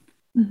Dayton,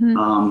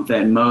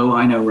 that Mo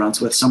I know runs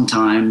with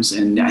sometimes,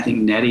 and I think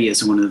Nettie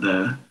is one of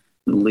the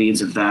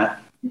leads of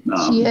that.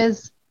 She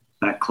is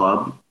that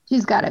club.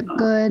 She's got a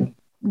good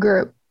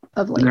group.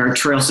 of late. There are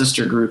Trail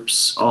Sister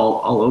groups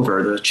all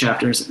over the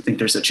chapters. I think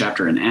there's a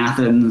chapter in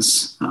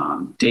Athens,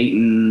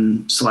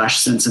 Dayton /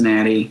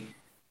 Cincinnati.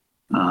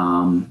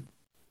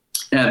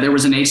 There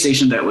was an aid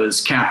station that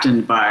was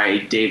captained by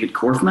David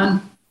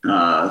Korfman.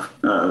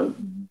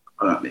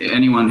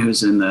 Anyone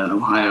who's in the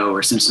Ohio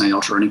or Cincinnati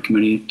ultra running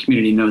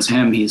community knows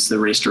him. He's the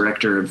race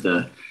director of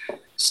the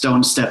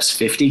Stone Steps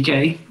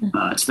 50K.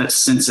 That's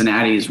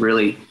Cincinnati is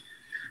really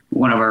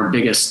one of our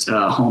biggest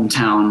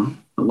hometown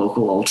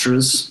local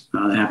ultras.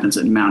 That happens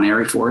at Mount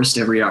Airy Forest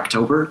every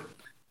October.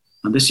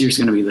 This year's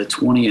going to be the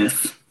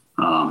 20th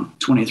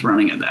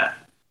running of that,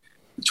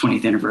 the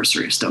 20th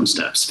anniversary of Stone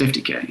Steps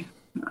 50K.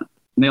 And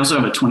they also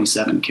have a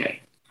 27K.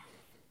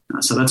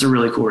 So that's a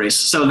really cool race.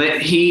 So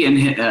he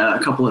and a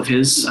couple of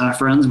his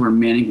friends were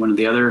manning one of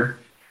the other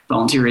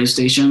volunteer aid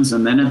stations.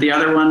 And then at the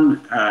other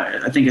one,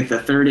 I think at the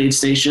third aid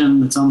station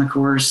that's on the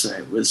course,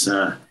 it was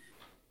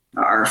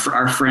our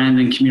friend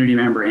and community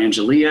member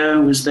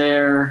Angelia was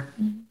there,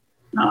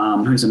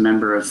 who's a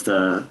member of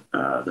the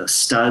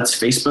Studs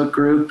Facebook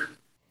group.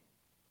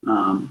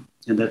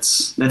 And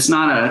that's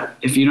not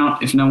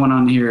if no one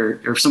on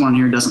here, or if someone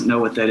here doesn't know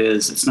what that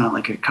is, it's not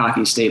like a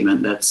cocky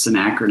statement. That's an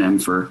acronym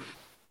for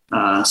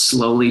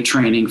slowly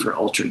training for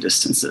ultra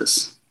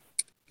distances.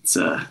 It's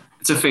a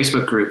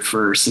Facebook group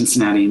for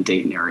Cincinnati and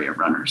Dayton area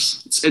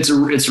runners. It's a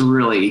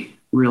really,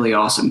 really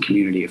awesome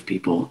community of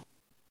people.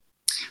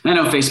 I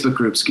know Facebook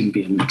groups can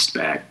be a mixed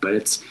bag,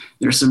 but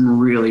there's some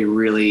really,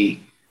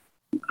 really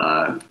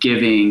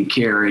giving,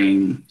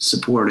 caring,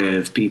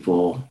 supportive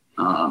people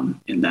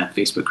in that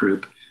Facebook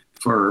group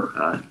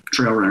for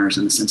trail runners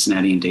in the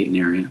Cincinnati and Dayton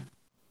area.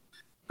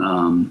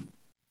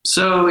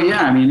 So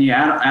yeah, I mean, you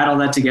add all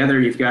that together,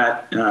 you've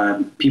got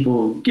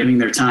people giving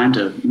their time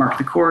to mark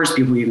the course,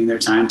 people giving their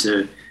time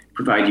to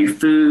provide you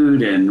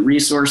food and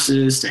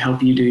resources to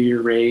help you do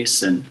your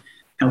race and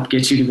help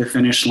get you to the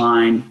finish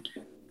line.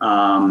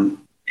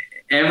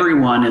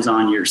 Everyone is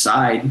on your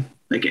side.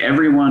 Like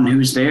everyone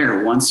who's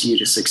there wants you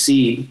to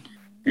succeed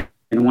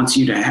and wants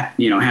you to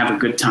have a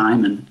good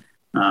time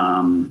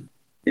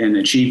and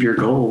achieve your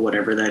goal,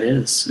 whatever that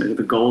is.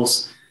 The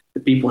goals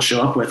that people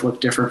show up with look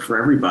different for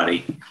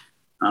everybody.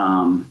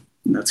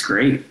 That's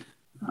great.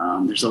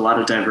 There's a lot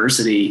of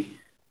diversity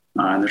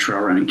in the trail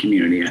running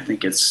community. I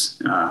think that's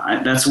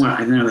one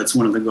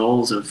of the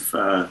goals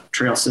of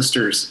Trail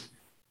Sisters,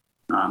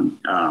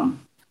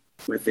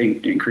 with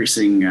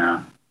increasing,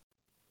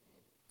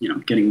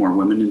 getting more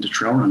women into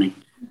trail running,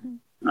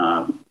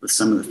 with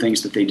some of the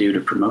things that they do to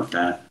promote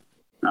that.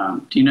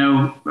 Do you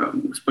know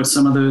what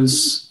some of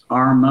those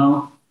are,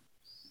 Mo?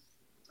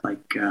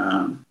 Like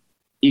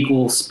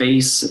equal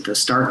space at the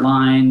start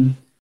line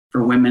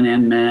for women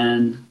and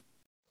men.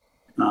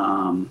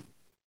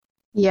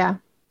 Yeah. A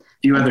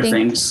few other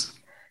things.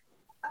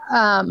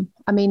 I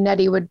mean,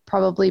 Nettie would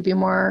probably be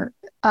more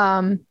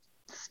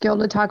skilled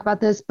to talk about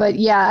this, but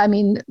yeah, I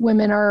mean,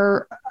 women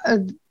are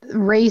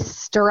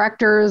race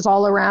directors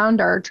all around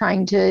are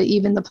trying to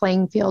even the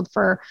playing field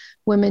for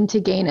women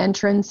to gain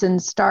entrance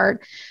and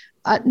start,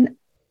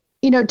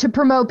 to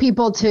promote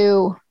people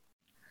to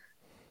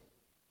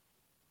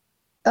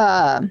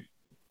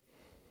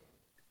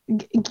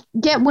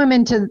get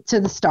women to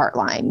the start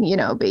line,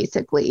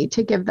 basically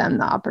to give them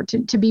the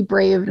opportunity to be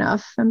brave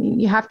enough. I mean,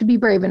 you have to be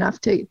brave enough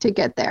to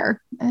get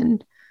there.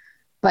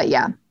 But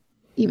yeah,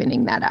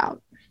 evening that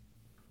out.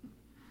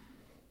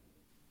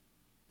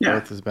 Yeah.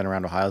 Both has been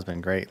around Ohio has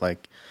been great.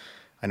 Like,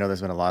 I know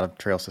there's been a lot of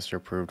Trail Sister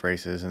approved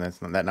races, and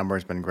that number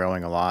has been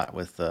growing a lot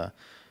with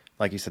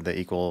like you said, the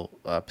equal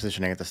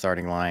positioning at the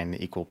starting line,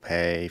 the equal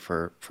pay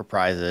for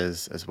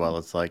prizes, as well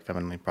as like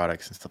feminine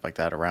products and stuff like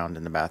that around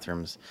in the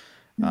bathrooms.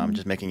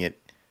 Just making it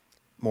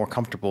more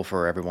comfortable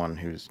for everyone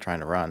who's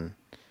trying to run.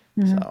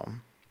 Mm-hmm. So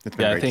it's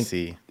been great to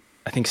see.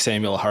 I think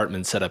Samuel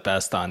Hartman said it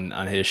best on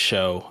his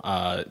show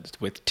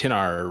with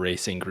Tinar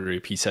Racing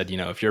Group. He said,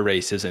 if your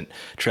race isn't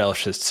Trail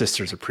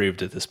Sisters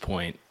approved at this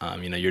point,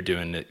 you're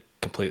doing it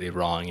completely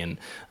wrong. And,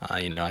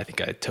 I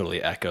think I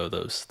totally echo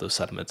those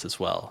sentiments as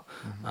well.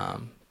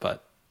 Mm-hmm.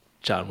 But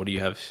John, what do you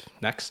have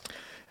next?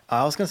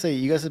 I was going to say,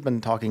 you guys have been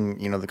talking,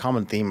 the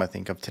common theme, I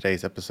think, of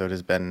today's episode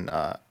has been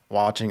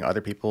watching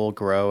other people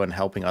grow and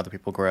helping other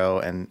people grow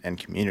and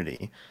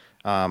community.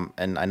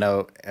 And I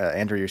know,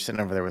 Andrew, you're sitting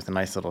over there with a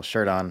nice little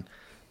shirt on.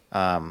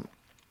 And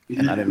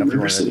I didn't know if you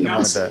wanted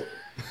the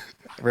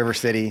River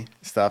City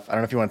stuff. I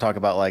don't know if you want to talk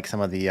about like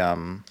some of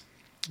the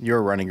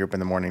your running group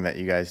in the morning that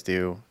you guys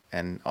do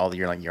and all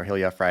your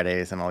Hillia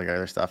Fridays and all your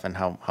other stuff and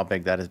how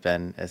big that has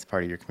been as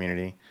part of your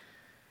community.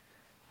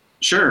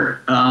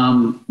 Sure.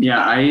 One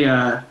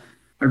of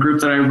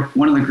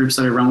the groups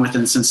that I run with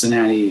in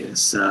Cincinnati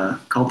is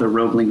called the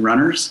Roebling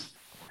Runners.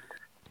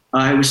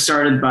 It was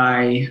started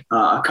by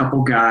a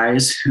couple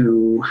guys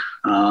who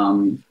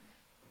I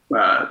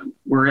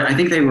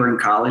think they were in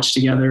college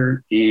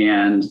together,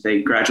 and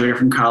they graduated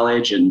from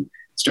college and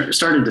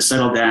started to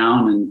settle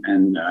down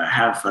and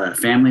have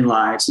family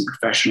lives and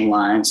professional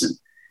lives. And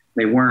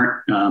they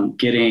weren't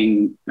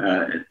getting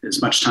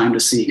as much time to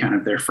see kind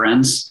of their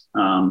friends.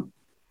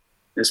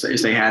 as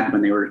they had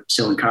when they were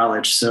still in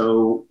college.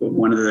 So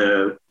one of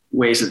the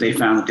ways that they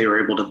found that they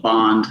were able to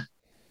bond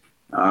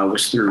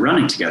was through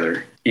running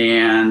together.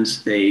 And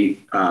they,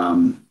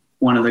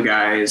 one of the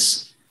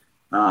guys,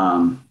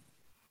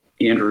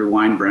 Andrew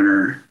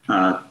Weinbrenner,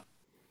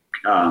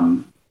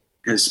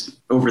 has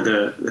over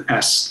the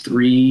past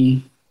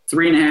three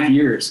and a half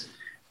years,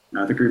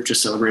 the group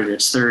just celebrated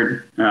its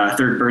third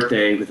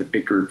birthday with a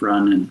big group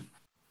run, and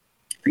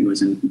I think it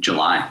was in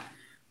July.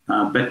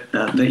 But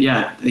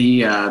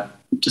they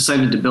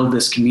decided to build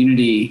this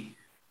community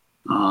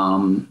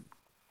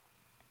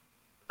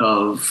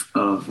of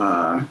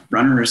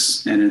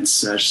runners, and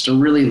it's just a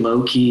really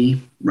low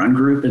key run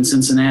group in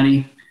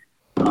Cincinnati.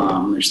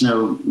 There's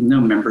no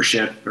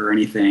membership or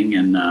anything,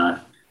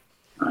 and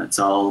it's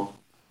all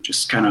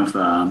just kind of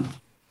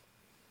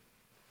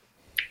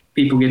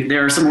people get.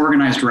 There are some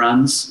organized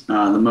runs.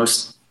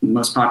 The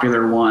most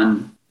popular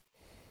one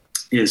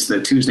is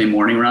the Tuesday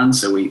morning run.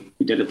 So we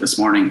did it this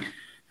morning.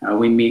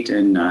 We meet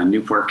in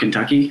Newport,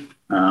 Kentucky,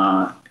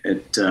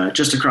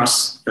 just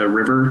across the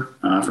river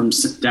from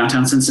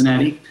downtown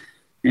Cincinnati.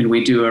 And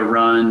we do a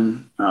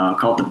run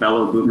called the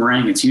Bello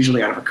Boomerang. It's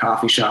usually out of a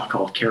coffee shop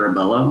called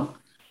Carabello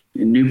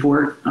in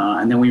Newport.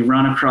 And then we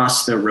run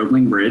across the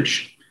Roebling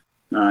Bridge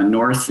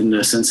north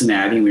into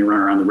Cincinnati. And we run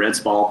around the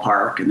Reds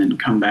ballpark and then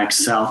come back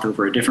south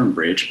over a different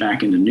bridge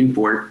back into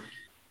Newport.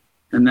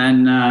 And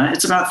then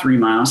it's about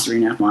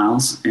 3.5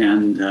 miles.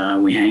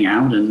 And we hang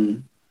out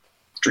and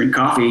drink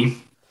coffee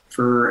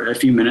for a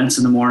few minutes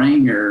in the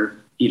morning, or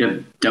eat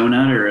a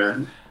donut or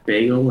a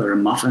bagel or a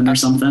muffin or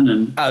something.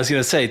 And I was going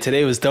to say,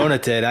 today was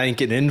donut day. I didn't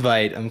get an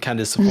invite. I'm kind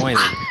of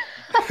disappointed.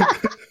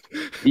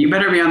 You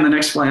better be on the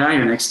next flight out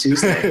here next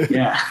Tuesday.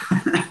 Yeah.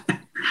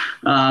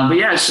 But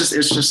yeah, it's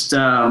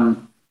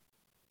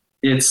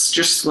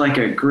just like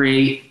a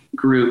great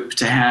group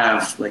to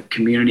have, like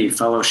community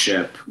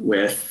fellowship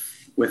with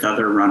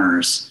other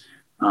runners.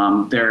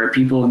 There are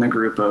people in the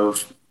group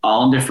of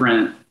all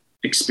different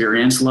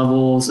experience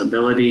levels,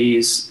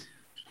 abilities,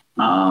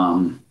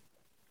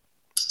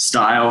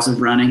 styles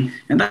of running.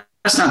 And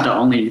that's not the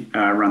only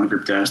run the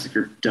group does. The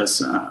group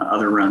does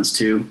other runs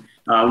too.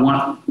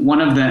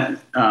 One of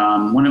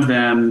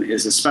them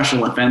is a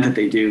special event that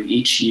they do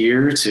each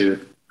year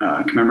to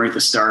commemorate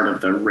the start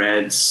of the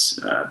Reds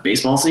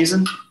baseball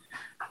season,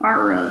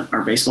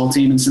 our baseball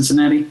team in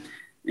Cincinnati.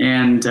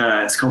 And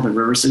it's called the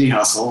River City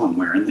Hustle. I'm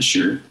wearing the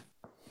shirt.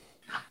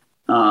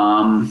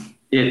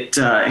 It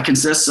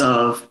consists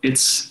of,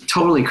 it's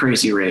totally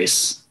crazy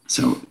race.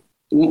 So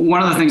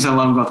one of the things I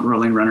love about the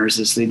Rolling Runners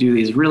is they do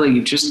these really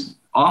just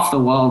off the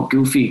wall,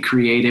 goofy,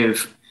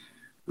 creative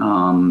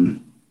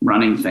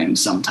running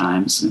things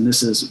sometimes. And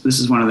this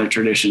is one of their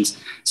traditions.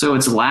 So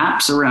it's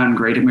laps around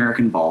Great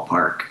American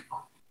Ballpark,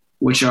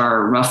 which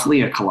are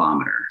roughly 1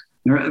 kilometer.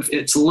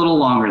 It's a little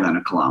longer than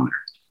 1 kilometer.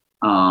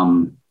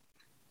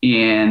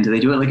 And they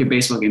do it like a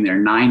baseball game. There are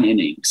 9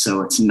 innings.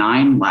 So it's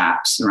 9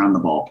 laps around the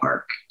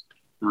ballpark.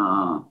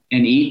 And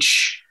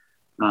each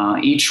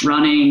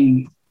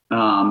running,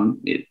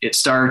 it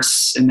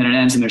starts and then it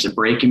ends, and there's a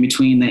break in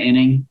between the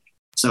inning.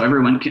 So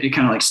everyone, it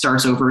kind of like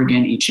starts over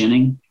again each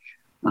inning.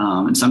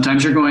 And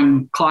sometimes you're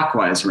going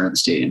clockwise around the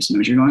stadium.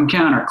 Sometimes you're going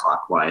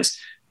counterclockwise.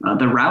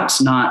 The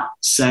route's not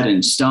set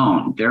in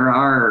stone. There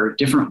are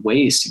different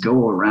ways to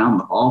go around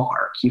the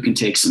ballpark. You can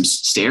take some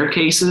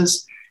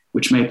staircases,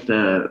 which make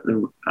the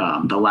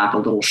lap a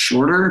little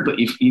shorter, but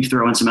you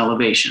throw in some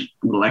elevation,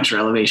 a little extra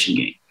elevation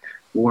gain.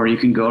 Or you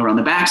can go around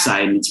the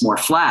backside and it's more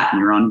flat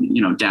and you're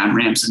on, down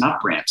ramps and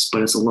up ramps,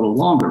 but it's a little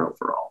longer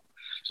overall.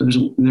 So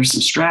there's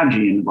some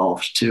strategy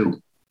involved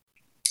too.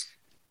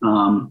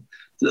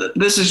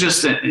 This is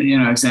just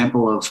an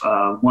example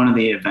of one of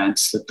the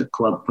events that the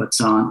club puts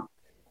on.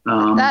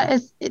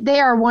 They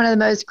are one of the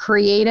most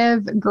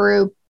creative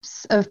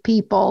groups of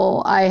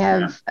people I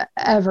have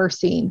ever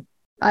seen.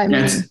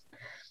 It's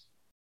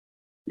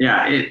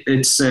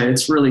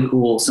really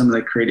cool. Some of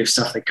the creative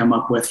stuff they come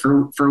up with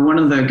for one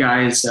of the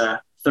guys'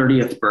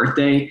 30th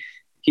birthday.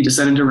 He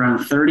decided to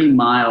run 30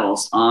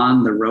 miles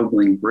on the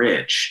Roebling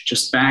Bridge,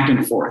 just back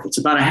and forth. It's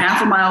about a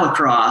half a mile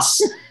across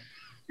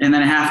and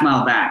then a half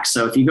mile back.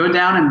 So if you go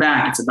down and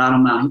back, it's about a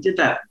mile. He did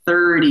that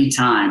 30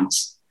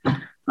 times.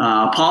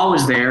 Paul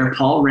was there.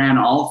 Paul ran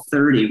all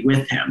 30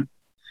 with him.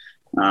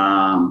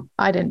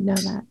 I didn't know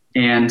that.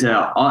 And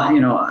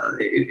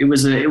it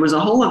was a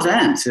whole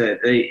event.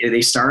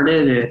 They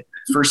started at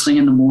first thing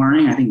in the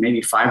morning, I think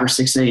maybe 5 or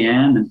 6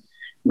 a.m. and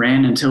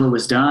ran until it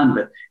was done.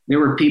 But there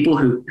were people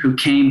who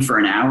came for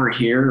an hour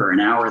here or an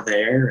hour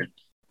there and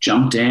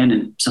jumped in.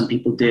 And some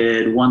people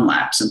did 1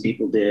 lap. Some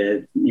people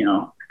did,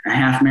 a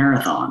half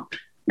marathon.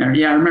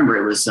 Yeah, I remember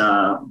it was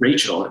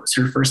Rachel. It was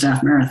her first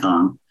half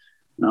marathon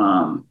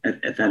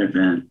at that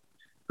event.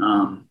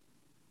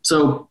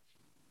 So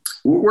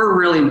we're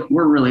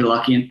really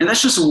lucky, and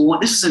that's just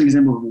this is an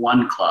example of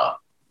one club,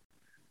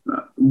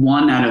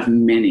 one out of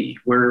many.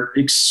 We're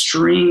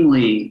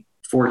extremely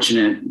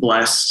fortunate,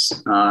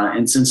 blessed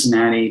in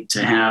Cincinnati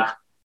to have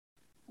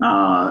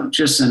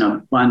just an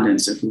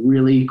abundance of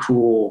really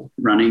cool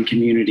running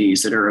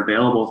communities that are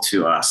available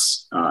to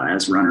us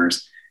as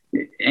runners.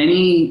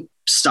 Any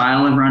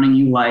style of running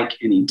you like,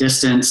 any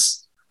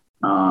distance,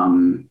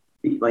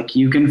 like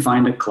you can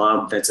find a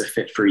club that's a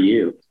fit for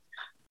you.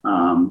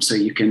 So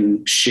you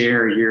can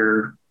share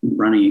your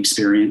running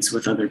experience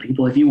with other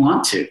people if you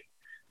want to.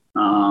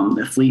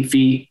 The Fleet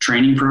Feet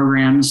training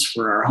programs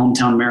for our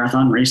hometown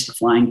marathon, Race the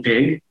Flying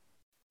Pig,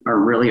 are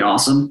really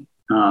awesome.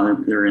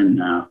 They're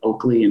in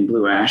Oakley and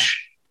Blue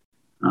Ash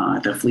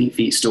at the Fleet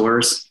Feet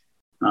stores.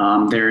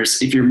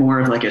 If you're more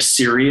of like a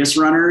serious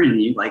runner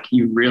and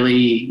you really,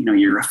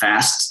 you're a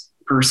fast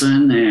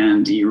person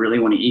and you really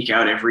want to eke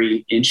out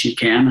every inch you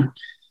can,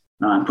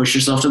 push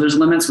yourself to those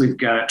limits. We've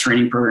got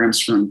training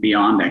programs from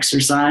Beyond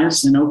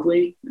Exercise in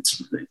Oakley.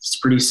 It's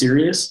pretty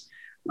serious.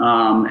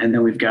 And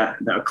then we've got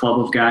a club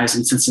of guys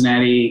in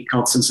Cincinnati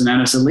called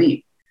Cincinnatus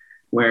Elite,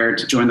 where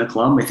to join the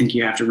club, I think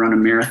you have to run a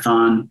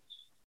marathon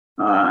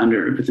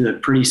with a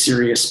pretty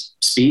serious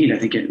speed. I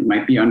think it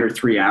might be under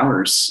 3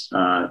 hours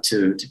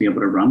to be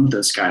able to run with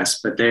those guys.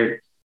 But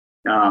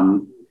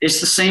it's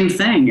the same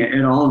thing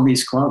at all of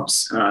these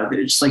clubs.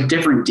 It's like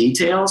different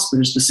details, but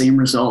it's the same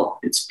result.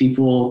 It's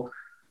people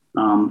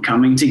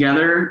coming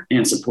together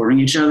and supporting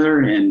each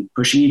other and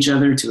pushing each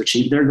other to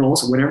achieve their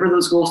goals, whatever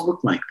those goals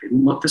look like. They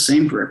don't look the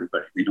same for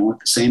everybody. They don't look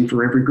the same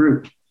for every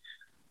group.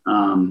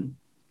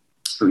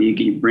 So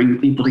you bring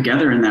people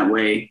together in that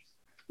way,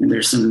 and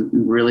there's some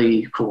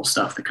really cool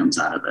stuff that comes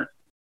out of it.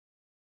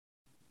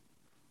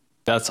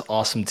 That's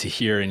awesome to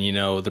hear. And,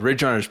 the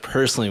Ridge Runners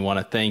personally want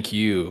to thank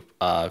you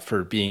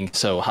for being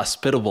so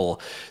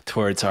hospitable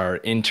towards our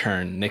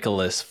intern,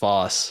 Nicholas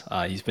Voss.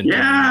 He's been doing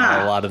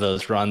a lot of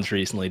those runs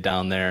recently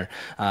down there.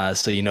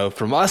 So,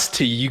 from us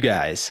to you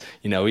guys,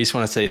 we just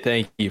want to say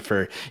thank you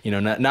for,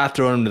 not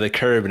throwing them to the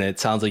curb. And it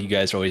sounds like you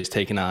guys are always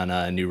taking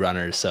on new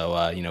runners.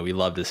 So, we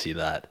love to see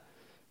that.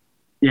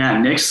 Yeah,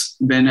 Nick's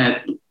been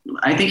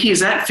I think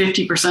he's at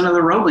 50% of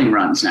the Roebling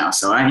runs now.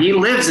 So he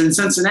lives in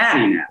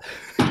Cincinnati now.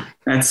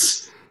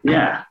 It's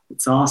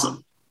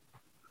awesome.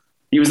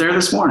 He was there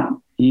this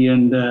morning. He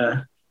and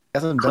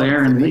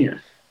Claire and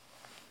Leah.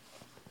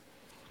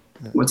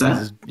 What's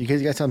that? You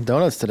guys got some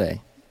donuts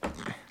today.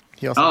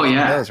 He also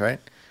those, right?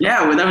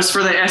 Yeah, well, that was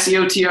for the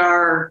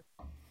SEOTR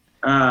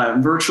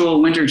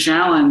virtual winter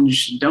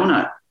challenge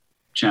donut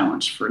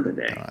challenge for the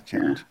day.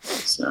 Yeah,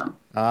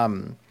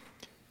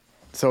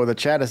 so the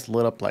chat is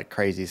lit up like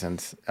crazy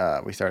since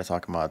we started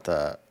talking about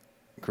the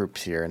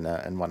groups here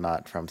and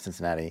whatnot from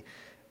Cincinnati.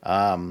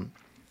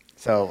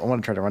 So I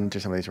want to try to run into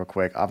some of these real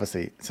quick.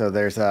 Obviously, so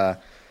there's let's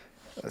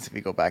see if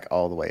we go back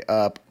all the way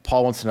up.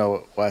 Paul wants to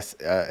know, Wes,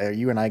 are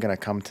you and I going to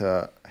come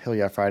to Hill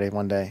Yeah Friday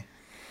one day?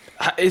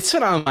 It's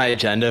been on my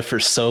agenda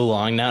for so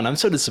long now, and I'm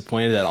so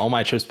disappointed that all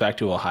my trips back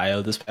to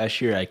Ohio this past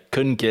year, I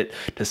couldn't get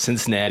to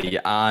Cincinnati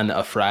on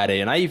a Friday,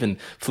 and I even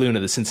flew into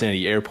the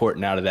Cincinnati airport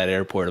and out of that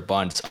airport a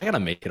bunch, so I got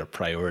to make it a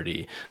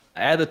priority.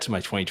 Add it to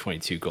my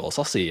 2022 goals.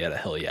 I'll see you at a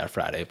Hill Yeah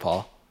Friday,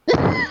 Paul.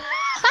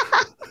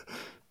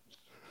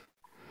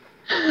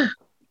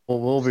 Well,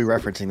 we'll be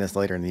referencing this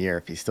later in the year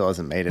if he still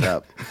hasn't made it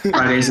up.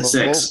 Fridays at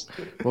 6.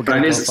 We'll get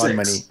a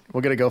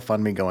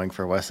GoFundMe going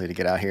for Wesley to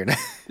get out here to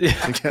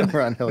get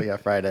around Hill Yeah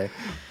Friday.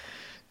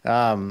 We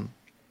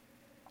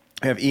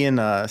have Ian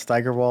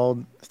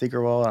Steigerwald.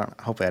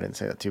 Hopefully I didn't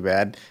say that too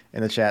bad.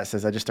 In the chat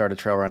says, I just started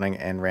trail running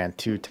and ran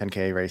 2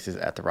 10K races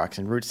at the Rocks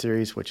and Roots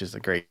series, which is a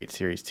great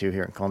series too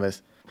here in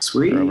Columbus.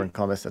 Sweet. Over in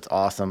Columbus. That's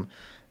awesome.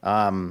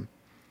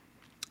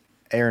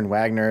 Aaron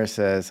Wagner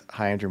says,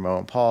 hi, Andrew, Mo,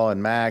 and Paul,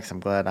 and Max. I'm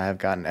glad I have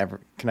gotten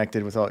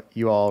connected with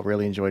you all.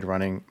 Really enjoyed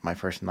running my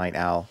first Night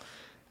Owl.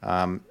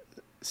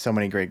 So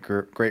many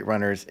great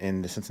runners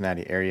in the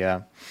Cincinnati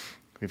area.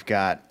 We've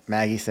got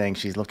Maggie saying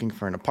she's looking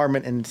for an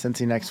apartment in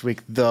Cincy next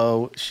week,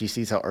 though she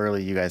sees how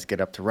early you guys get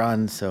up to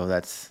run, so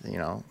that's,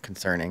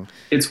 concerning.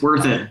 It's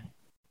worth it.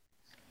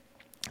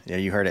 Yeah,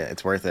 you heard it.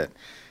 It's worth it.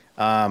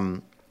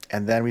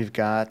 And then we've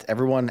got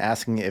everyone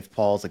asking if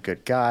Paul's a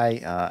good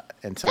guy.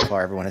 And so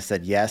far, everyone has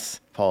said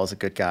yes, Paul is a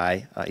good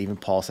guy. Even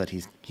Paul said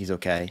he's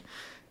okay.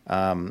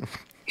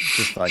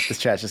 Just like this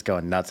chat's just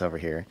going nuts over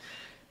here.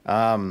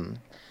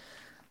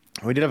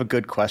 We did have a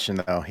good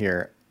question, though,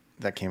 here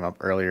that came up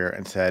earlier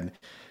and said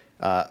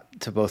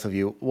to both of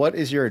you, what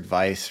is your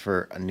advice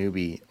for a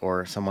newbie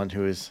or someone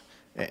who is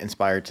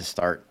inspired to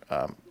start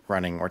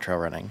running or trail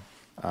running?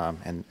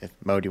 And if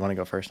Mo, do you want to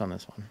go first on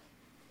this one?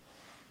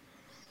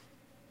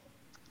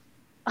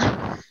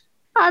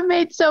 I've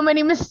made so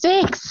many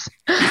mistakes.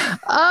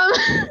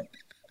 I'm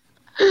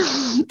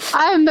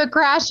the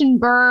crash and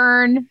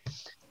burn.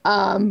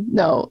 When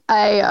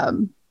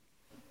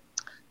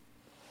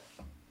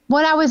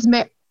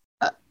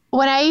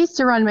I used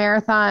to run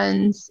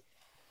marathons,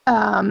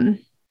 I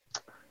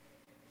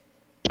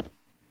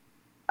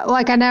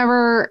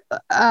never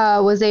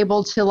was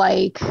able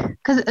to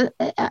because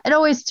it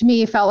always to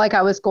me felt like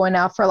I was going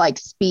out for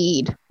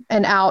speed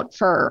and out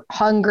for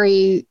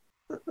hungry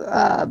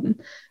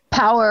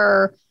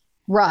power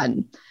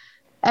run.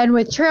 And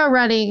with trail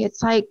running,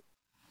 it's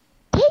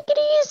take it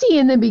easy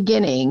in the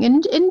beginning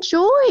and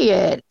enjoy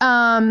it.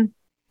 A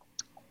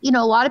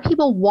lot of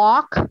people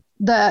walk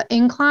the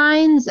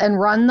inclines and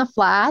run the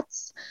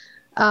flats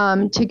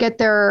to get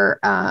their,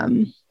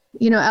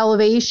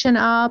 elevation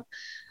up.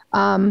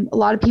 A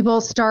lot of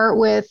people start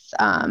with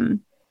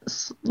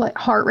like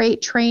heart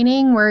rate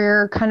training, where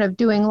you're kind of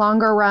doing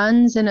longer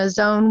runs in a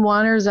zone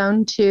 1 or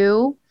zone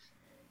 2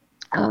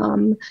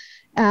 to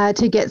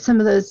get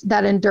some of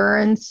that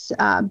endurance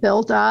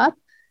built up.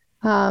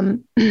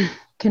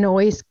 Can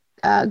always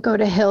go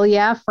to Hill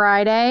Yeah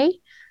Friday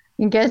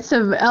and get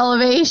some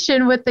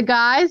elevation with the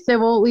guys. They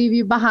won't leave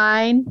you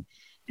behind.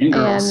 And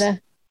girls.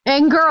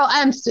 And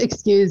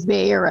excuse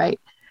me, you're right.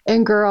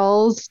 And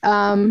girls.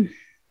 I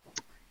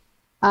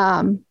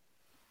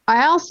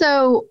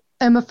also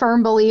am a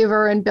firm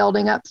believer in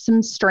building up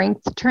some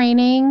strength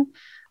training.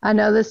 I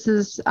know this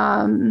is,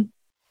 some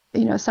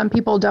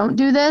people don't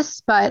do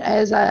this, but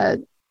as a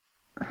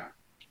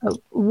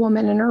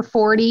woman in her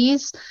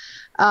 40s,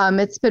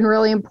 it's been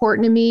really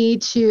important to me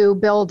to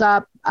build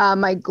up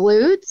my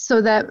glutes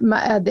so that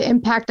the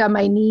impact on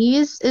my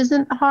knees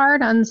isn't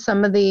hard on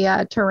some of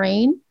the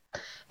terrain,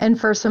 and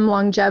for some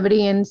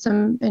longevity and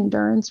some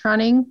endurance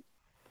running.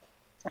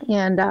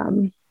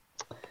 And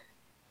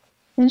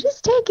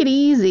just take it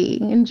easy.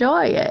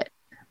 Enjoy it.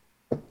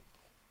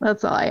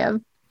 That's all I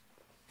have.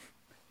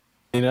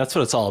 That's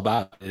what it's all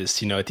about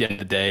is, at the end of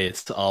the day,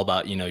 it's all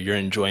about, your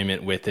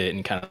enjoyment with it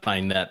and kind of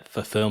finding that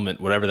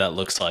fulfillment, whatever that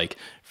looks like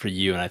for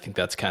you. And I think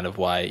that's kind of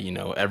why,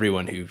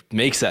 everyone who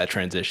makes that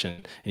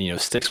transition and,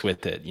 sticks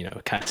with it,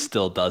 kind of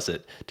still does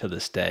it to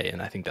this day.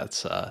 And I think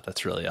that's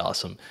really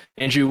awesome.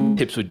 Andrew, what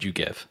tips would you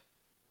give?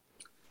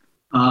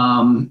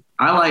 I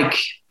like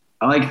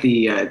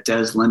the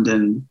Des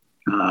Linden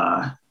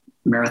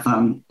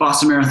Boston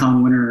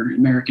Marathon winner,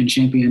 American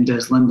champion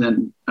Des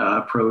Linden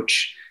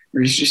approach.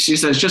 She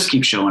says, just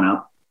keep showing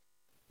up.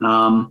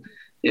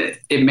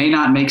 It may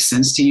not make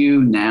sense to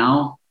you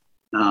now,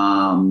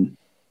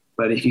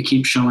 but if you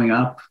keep showing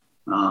up,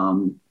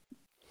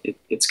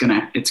 it's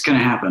gonna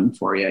happen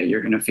for you.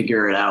 You're gonna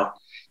figure it out.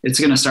 It's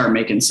gonna start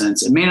making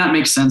sense. It may not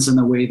make sense in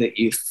the way that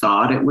you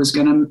thought it was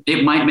gonna.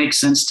 It might make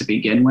sense to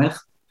begin with,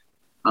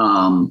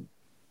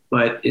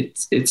 but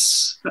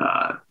it's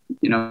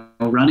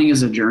running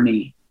is a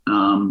journey.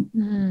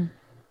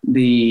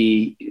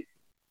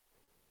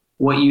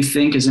 What you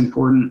think is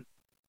important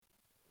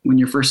when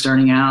you're first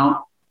starting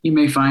out, you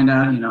may find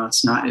out,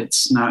 it's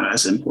not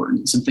as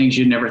important. Some things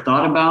you never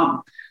thought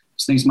about,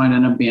 those things might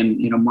end up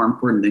being, more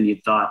important than you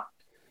thought.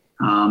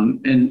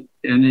 And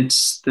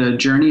it's, the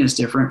journey is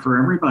different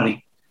for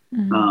everybody.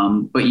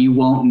 But you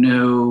won't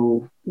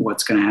know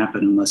what's going to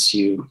happen unless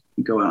you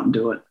go out and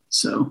do it.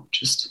 So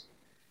just,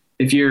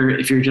 if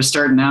you're just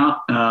starting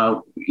out,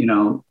 I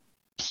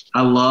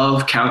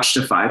love Couch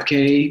to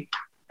 5K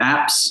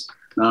apps.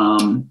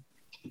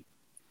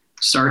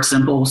 Start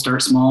simple,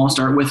 start small,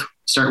 start with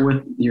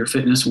your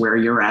fitness where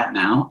you're at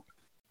now.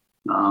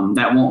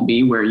 That won't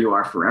be where you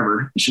are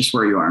forever. It's just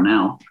where you are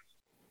now.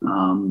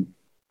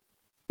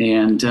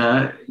 If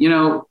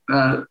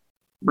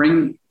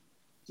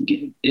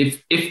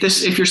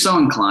you're so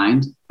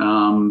inclined,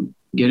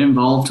 get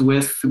involved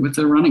with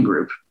a running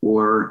group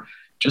or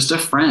just a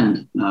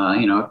friend,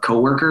 a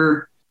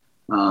coworker,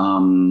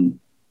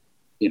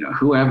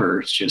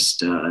 whoever. It's just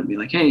be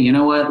like, hey, you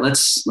know what?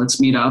 Let's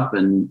meet up,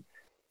 and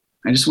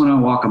I just want to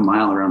walk a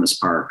mile around this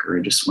park, or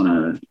I just want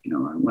to, I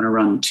want to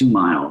run 2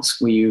 miles.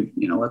 Will you,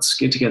 let's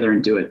get together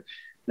and do it.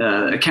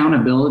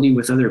 Accountability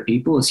with other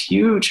people is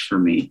huge for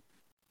me.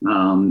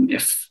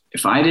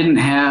 If I didn't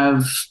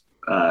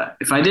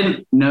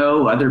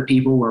know other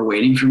people were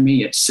waiting for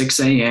me at 6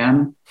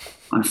 a.m.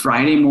 on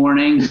Friday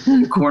morning,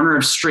 the corner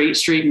of Straight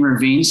Street and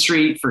Ravine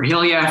Street for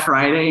Hill Yeah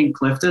Friday in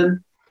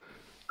Clifton,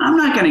 I'm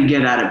not going to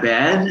get out of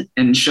bed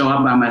and show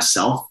up by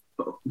myself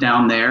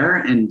down there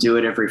and do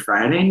it every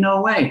Friday.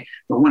 No way.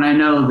 But when I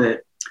know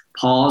that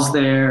Paul's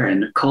there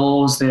and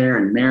Nicole's there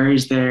and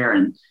Mary's there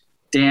and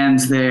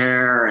Dan's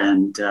there,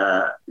 and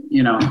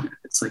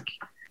it's like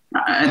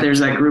there's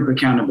that group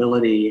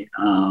accountability,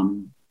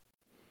 and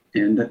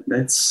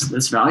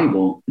that's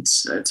valuable.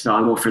 It's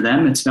valuable for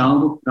them. It's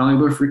valuable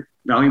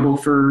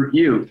for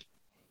you.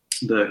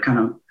 The kind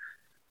of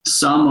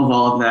sum of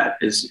all of that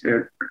is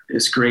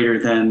greater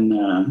than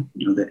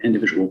the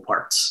individual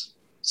parts.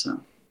 So.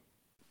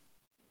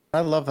 I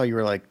love how you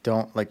were like,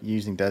 don't like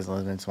using Des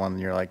Linden's one.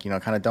 You're like,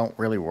 kind of don't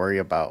really worry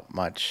about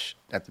much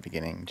at the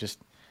beginning. Just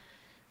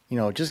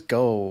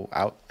go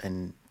out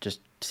and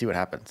just see what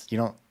happens.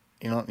 You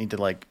don't need to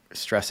like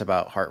stress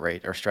about heart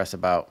rate or stress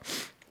about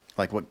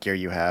like what gear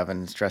you have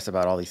and stress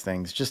about all these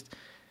things.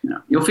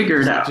 You'll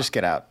figure it out. Just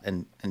get out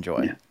and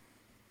enjoy. Yeah.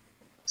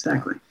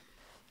 Exactly.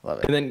 Love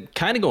it. And then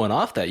kind of going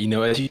off that,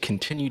 as you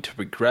continue to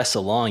progress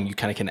along, you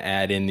kind of can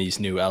add in these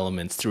new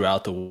elements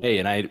throughout the way.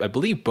 And I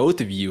believe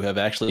both of you have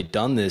actually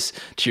done this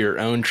to your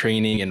own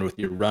training and with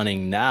your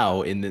running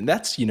now. And then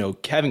that's,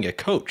 having a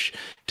coach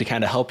to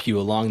kind of help you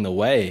along the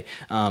way.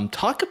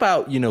 Talk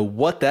about,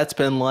 what that's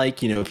been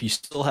like, if you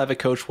still have a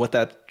coach, what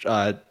that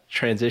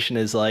transition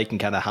is like and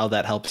kind of how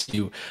that helps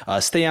you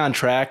stay on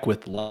track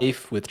with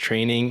life, with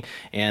training,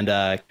 and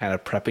kind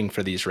of prepping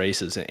for these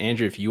races. And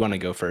Andrew, if you want to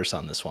go first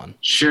on this one.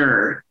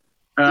 Sure.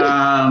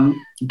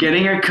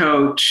 Getting a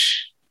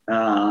coach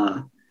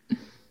 2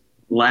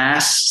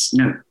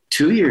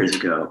 years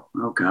ago.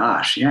 Oh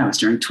gosh. Yeah. It was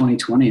during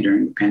 2020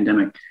 during the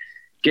pandemic.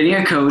 Getting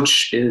a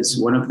coach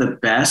is one of the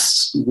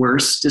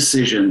worst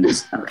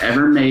decisions I've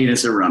ever made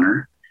as a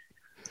runner.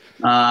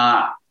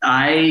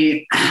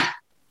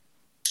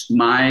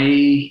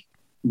 My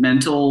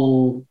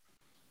mental,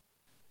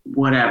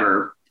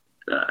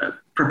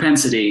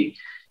 propensity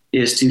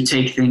is to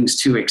take things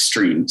to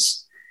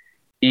extremes.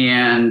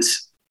 And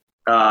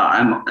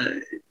I'm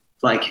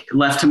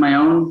left to my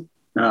own,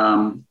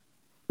 I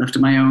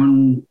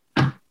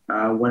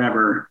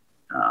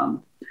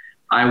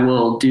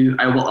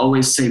will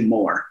always say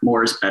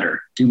more is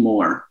better. Do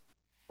more.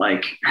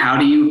 Like, how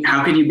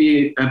can you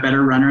be a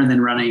better runner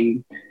than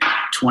running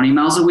 20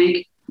 miles a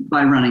week?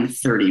 By running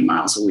 30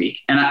 miles a week.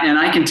 And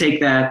I can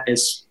take that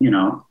as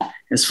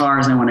far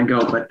as I want to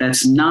go, but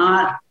that's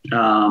not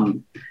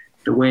the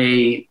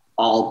way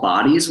all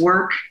bodies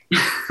work,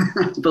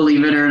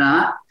 believe it or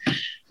not.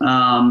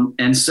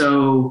 And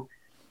so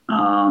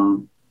I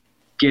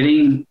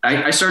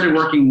started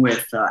working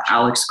with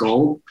Alex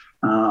Gold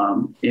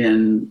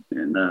in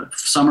the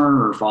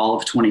summer or fall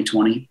of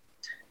 2020,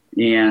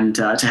 and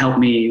to help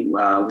me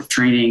with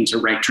training, to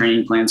write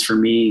training plans for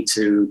me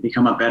to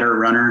become a better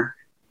runner.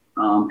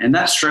 And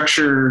that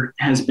structure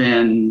has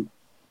been,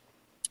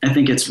 I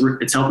think it's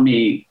helped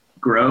me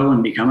grow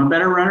and become a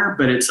better runner,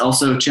 but it's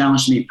also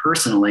challenged me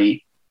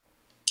personally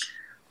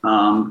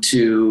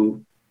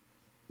to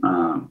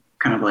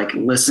kind of like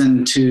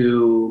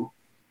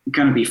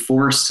be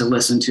forced to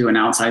listen to an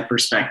outside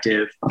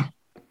perspective,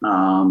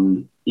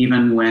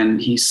 even when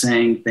he's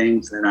saying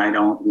things that I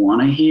don't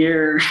want to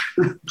hear,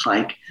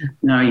 like,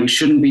 no, you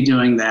shouldn't be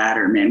doing that,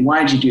 or man,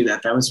 why'd you do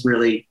that? That was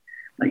really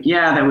like,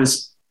 yeah, that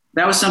was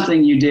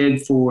something you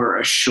did for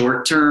a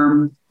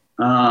short-term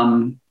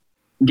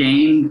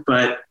gain,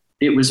 but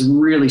it was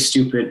really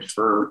stupid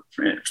for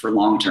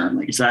long-term.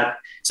 Like, is that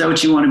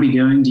what you want to be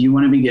doing? Do you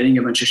want to be getting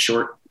a bunch of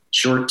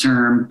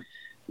short-term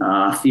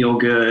feel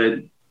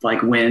good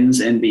like wins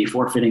and be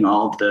forfeiting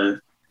all of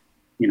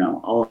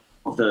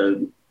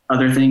the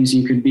other things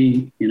you could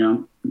be,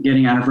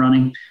 getting out of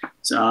running?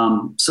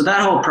 So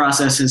that whole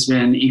process has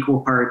been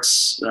equal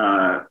parts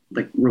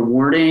like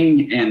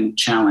rewarding and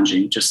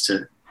challenging, just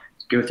to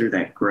go through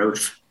that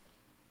growth,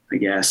 I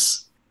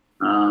guess.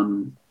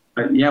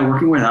 But yeah,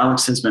 working with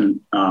Alex has been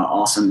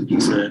awesome.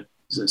 He's a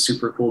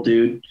super cool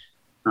dude.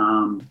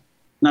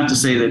 Not to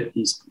say that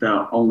he's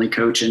the only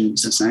coach in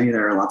Cincinnati.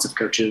 There are lots of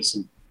coaches.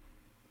 And,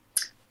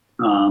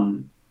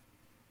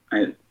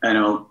 I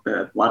know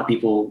a lot of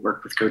people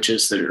work with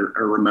coaches that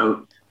are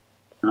remote.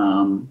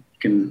 You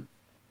can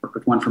work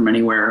with one from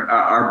anywhere.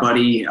 Our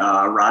buddy,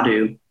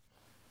 Radu,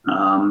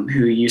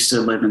 who used to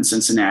live in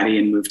Cincinnati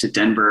and moved to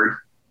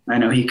Denver, I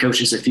know he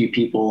coaches a few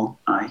people.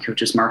 He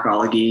coaches Mark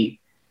Olegi,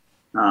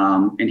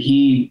 and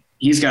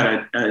he's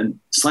got a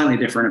slightly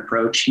different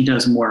approach. He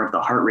does more of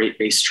the heart rate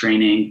based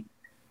training.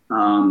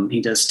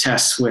 He does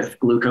tests with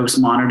glucose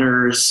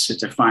monitors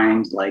to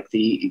find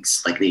the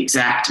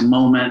exact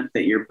moment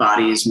that your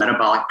body's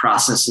metabolic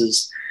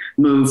processes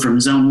move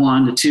from zone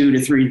 1 to 2 to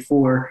 3 to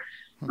 4.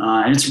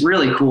 And it's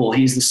really cool.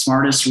 He's the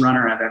smartest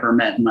runner I've ever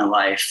met in my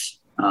life.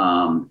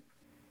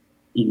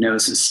 He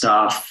knows his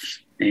stuff.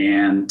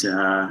 And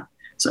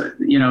so,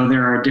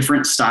 there are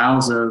different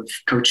styles of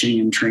coaching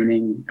and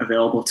training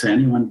available to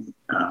anyone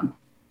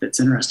that's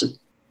interested.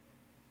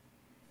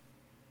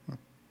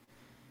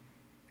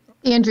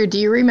 Andrew, do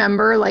you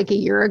remember like a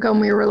year ago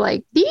when we were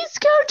like, these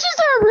coaches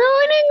are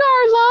ruining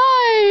our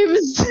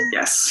lives?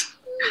 Yes.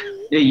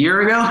 A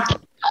year ago?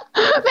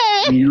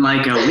 I mean,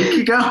 like a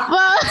week ago?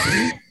 Well,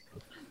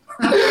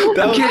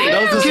 I'm kidding.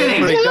 That was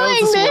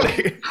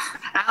this morning.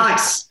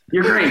 Alex,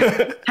 you're great.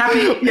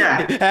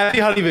 Happy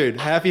honeymoon.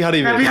 Happy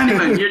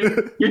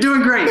honeymoon. You're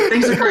doing great.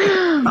 Things are great.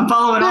 I'm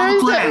following all the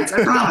plans.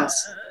 I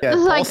promise. Yeah,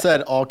 Paul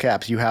said all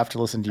caps. You have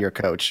to listen to your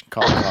coach.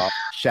 Cough, cough.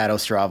 Shadow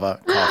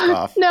Strava. Cough,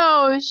 cough.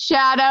 No,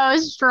 Shadow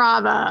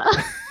Strava.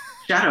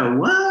 Shadow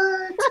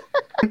what?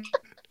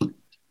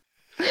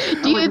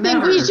 Do you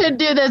think we should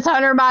do this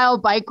 100-mile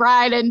bike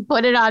ride and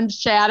put it on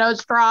Shadow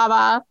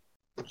Strava?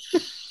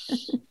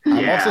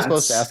 I'm also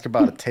supposed to ask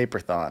about a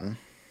taper-thon.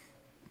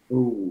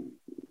 Ooh.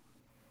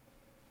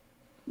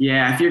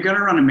 Yeah, if you're going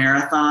to run a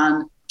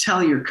marathon,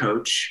 tell your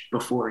coach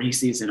before he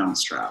sees it on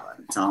Strava.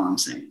 That's all I'm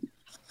saying.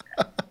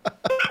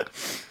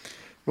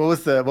 What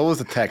was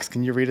the text?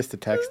 Can you read us the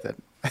text that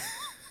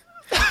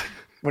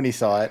when he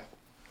saw it?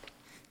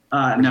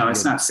 No,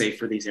 it's not safe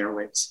for these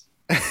airwaves.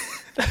 Oh,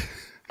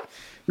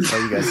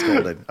 you guys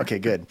scolded. Okay,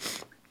 good.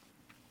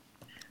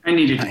 I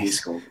needed to be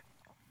scolded.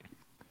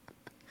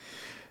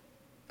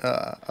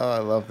 I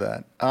love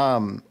that. I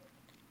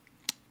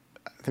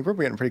think we're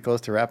getting pretty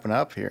close to wrapping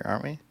up here,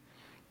 aren't we?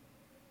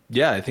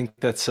 Yeah, I think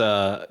that's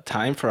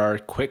time for our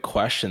quick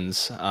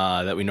questions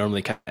that we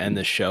normally kind of end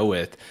the show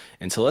with.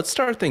 And so let's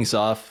start things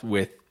off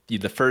with,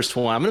 the first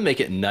one, I'm going to make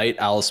it Night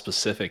Owl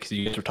specific because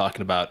you guys were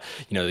talking about,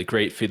 the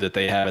great food that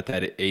they have at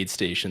that aid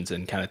stations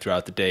and kind of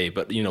throughout the day.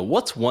 But,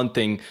 what's one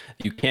thing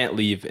you can't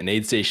leave an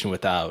aid station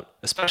without,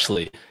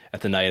 especially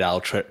at the Night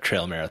Owl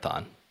Trail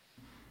Marathon?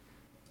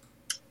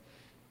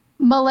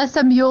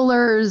 Melissa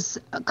Mueller's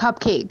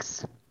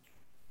cupcakes.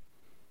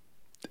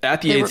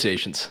 At the aid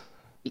stations.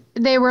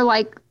 They were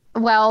like,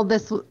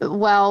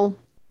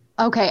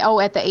 okay. Oh,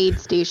 at the aid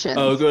station.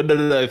 Oh, good.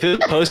 No. If it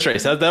was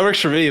post-race, that works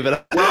for me.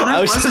 But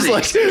I was just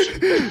like...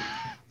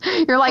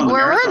 You're like,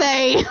 where were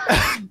they?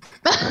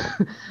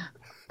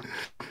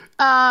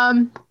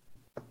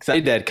 Because I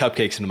need to add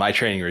cupcakes into my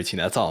training routine.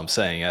 That's all I'm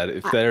saying.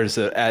 If there's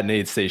at an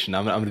aid station,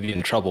 I'm going to be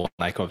in trouble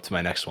when I come up to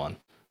my next one.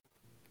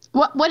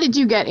 What did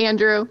you get,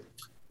 Andrew?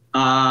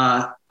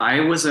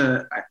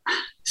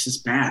 This is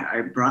bad.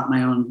 I brought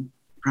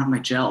my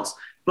gels,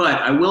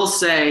 but I will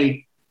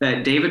say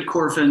that David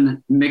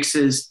Corfin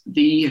mixes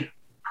the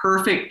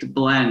perfect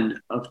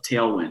blend of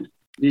Tailwind.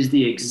 It is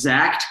the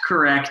exact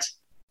correct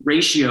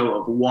ratio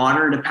of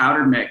water to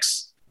powder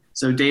mix.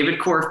 So David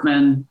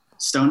Corfman,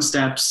 Stone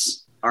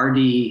Steps,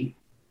 RD,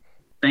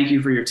 thank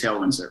you for your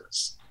Tailwind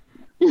service.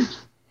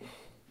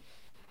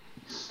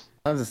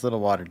 Sometimes it's a little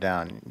watered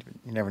down.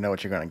 You never know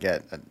what you're going to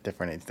get at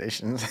different aid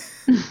stations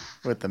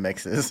with the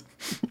mixes.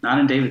 Not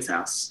in David's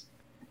house.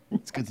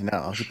 It's good to know.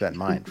 I'll keep that in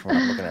mind for when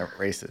I'm looking at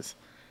races.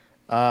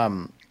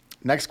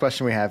 Next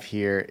question we have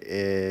here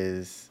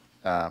is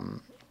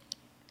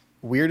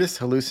weirdest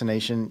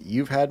hallucination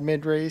you've had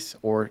mid-race,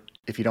 or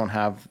if you don't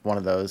have one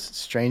of those,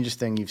 strangest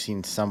thing you've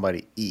seen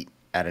somebody eat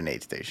at an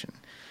aid station.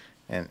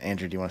 And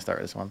Andrew, do you want to start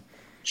with this one?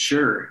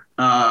 Sure.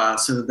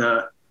 So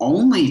the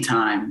only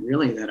time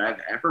really that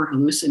I've ever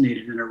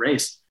hallucinated in a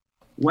race,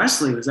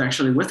 Wesley was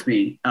actually with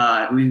me.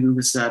 He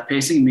was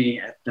pacing me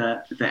at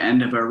the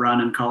end of a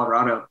run in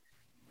Colorado.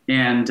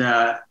 And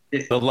the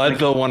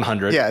Leadville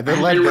 100. Yeah, the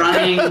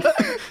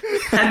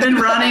had been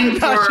running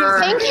for...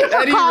 Thank you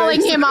for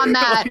calling him on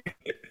that.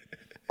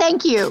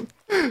 Thank you.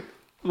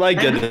 My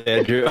goodness,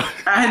 Andrew.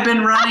 I had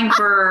been running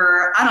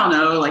for,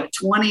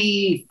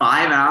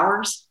 25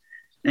 hours.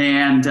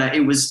 And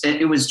it was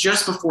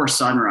just before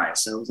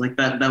sunrise. So it was like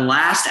the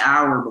last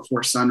hour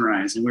before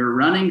sunrise. And we were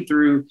running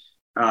through,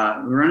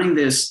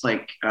 this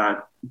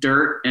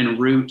dirt and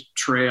root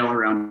trail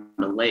around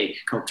a lake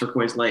called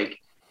Turquoise Lake.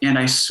 And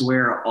I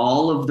swear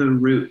all of the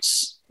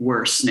roots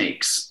were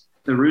snakes.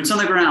 The roots on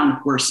the ground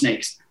were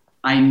snakes.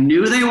 I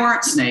knew they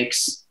weren't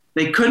snakes.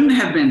 They couldn't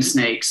have been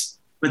snakes,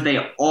 but they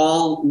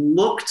all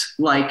looked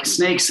like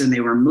snakes and they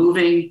were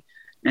moving.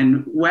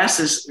 And Wes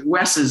is Bill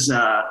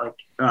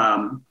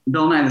Nye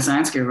the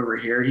Science Guy over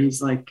here.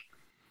 He's like,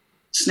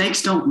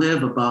 snakes don't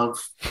live above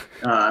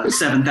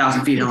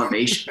 7,000 feet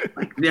elevation.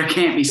 Like there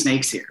can't be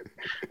snakes here,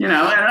 And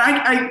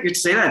I could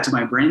say that to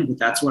my brain, but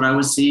that's what I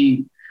was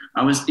seeing.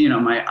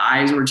 My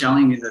eyes were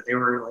telling me that they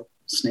were like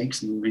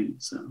snakes moving.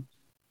 So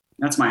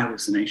that's my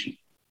hallucination.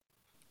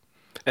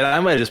 And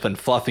I might have just been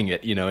fluffing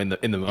it, in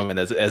the moment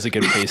as a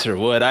good pacer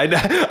would. I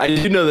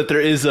do know that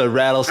there is a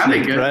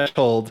rattlesnake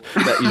threshold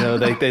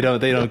that they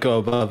don't go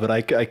above, but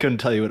I couldn't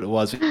tell you what it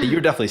was.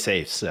 You're definitely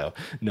safe, so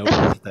no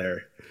worries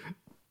there.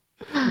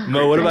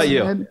 Mo, what about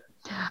you?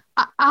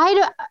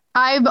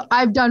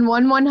 I've done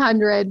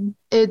 100.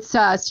 It's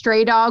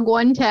Stray Dog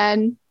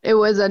 110. It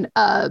was an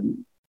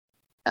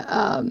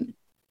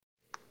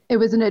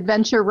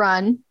adventure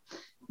run,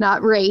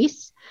 not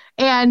race.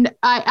 And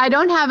I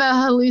don't have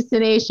a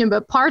hallucination,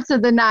 but parts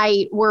of the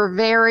night were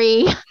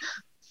very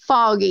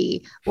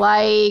foggy.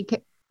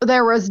 Like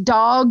there was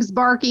dogs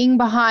barking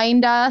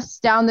behind us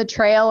down the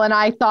trail. And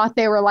I thought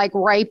they were like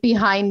right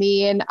behind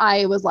me. And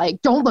I was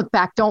like, don't look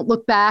back.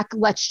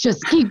 Let's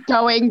just keep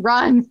going.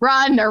 Run.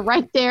 They're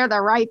right there.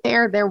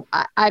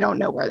 I don't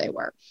know where they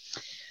were.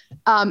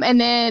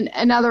 And then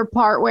another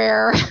part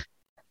where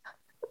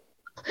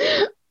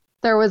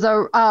there was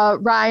a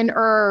Ryan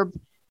Erb.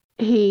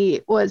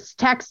 He was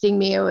texting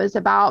me. It was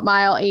about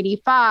mile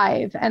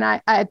 85. And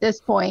I at this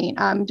point,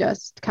 I'm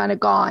just kind of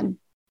gone.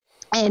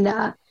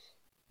 And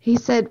he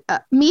said,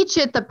 meet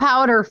you at the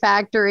powder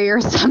factory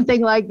or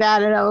something like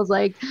that. And I was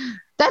like,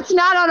 that's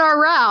not on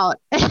our route.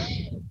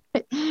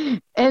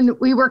 And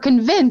we were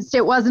convinced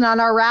it wasn't on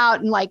our route.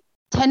 And like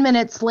 10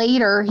 minutes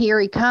later, here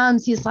he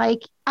comes. He's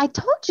like, I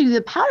told you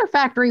the powder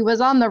factory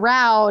was on the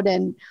route.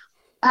 And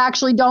I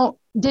actually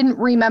didn't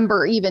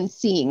remember even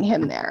seeing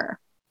him there.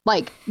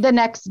 Like the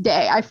next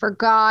day, I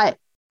forgot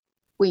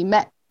we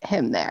met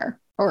him there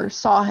or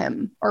saw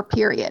him or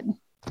period.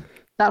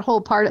 That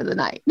whole part of the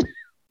night.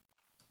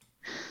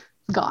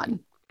 Gone.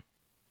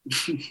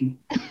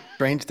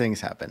 Strange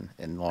things happen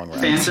in long runs.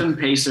 Phantom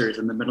pacers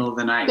in the middle of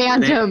the night.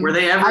 Phantom. Were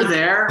they ever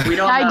there? We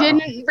don't know. I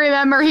didn't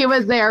remember he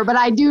was there, but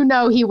I do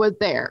know he was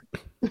there.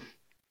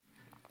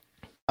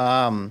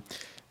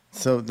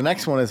 So the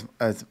next one is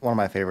one of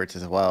my favorites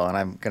as well, and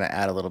I'm going to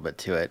add a little bit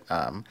to it.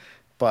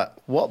 But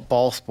what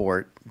ball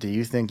sport do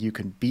you think you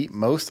can beat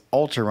most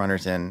ultra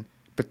runners in,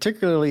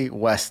 particularly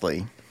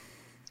Wesley?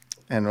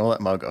 And we'll let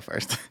Mo go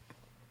first.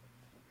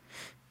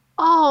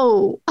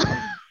 Oh,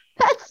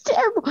 that's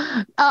terrible.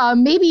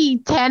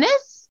 Maybe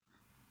tennis?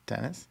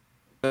 tennis.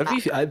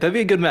 That'd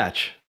be a good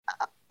match.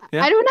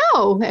 Yeah. I don't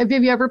know. Have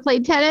you ever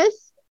played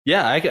tennis?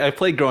 Yeah, I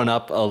played growing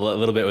up a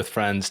little bit with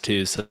friends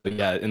too. So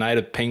yeah, and I had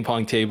a ping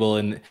pong table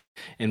in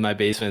my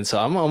basement. So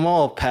I'm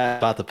all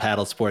about the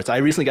paddle sports. I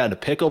recently got into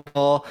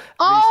pickleball.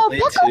 Oh,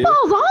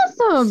 pickleball's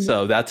awesome.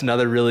 So that's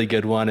another really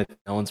good one if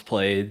no one's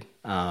played.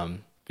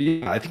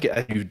 Yeah, I think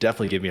you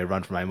definitely give me a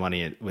run for my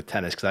money with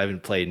tennis because I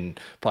haven't played in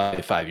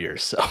probably 5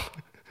 years. So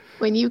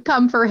when you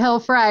come for Hill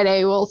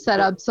Friday, we'll set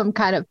up some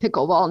kind of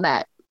pickleball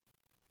net.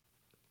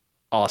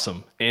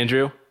 Awesome,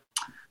 Andrew.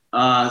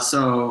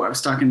 So I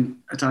was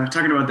talking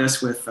about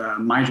this with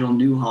Nigel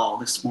Newhall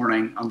this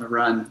morning on the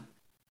run.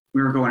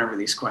 We were going over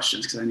these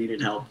questions because I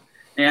needed help,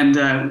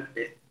 and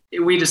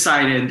we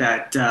decided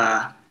that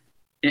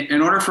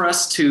in order for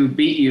us to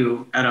beat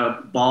you at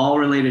a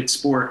ball-related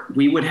sport,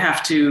 we would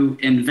have to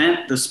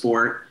invent the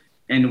sport,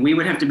 and we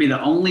would have to be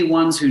the only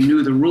ones who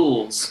knew the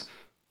rules,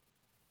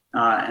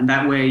 and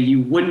that way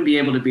you wouldn't be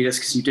able to beat us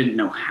because you didn't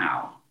know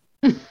how.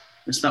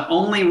 It's the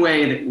only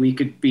way that we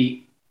could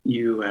beat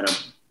you at a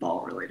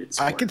ball-related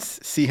sport. I could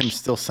see him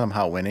still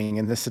somehow winning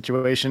in this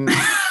situation,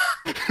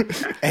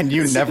 and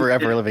you never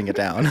ever living it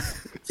down.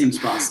 Seems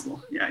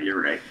possible. Yeah, you're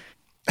right.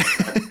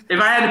 If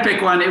I had to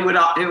pick one, it would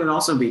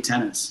also be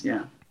tennis.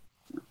 Yeah.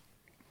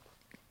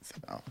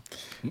 So,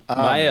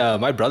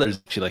 my brother's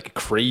actually like a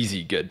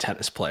crazy good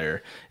tennis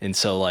player, and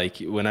so like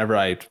whenever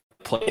I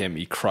play him,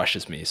 he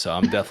crushes me. So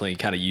I'm definitely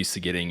kind of used to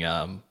getting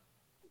a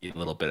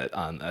little bit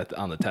on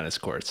the tennis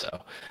court.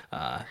 So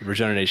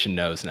Regeneration Nation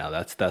knows now.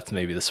 That's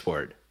maybe the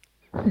sport.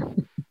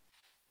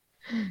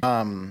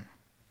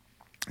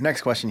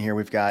 Next question here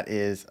we've got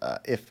is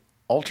if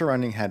ultra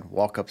running had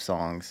walk-up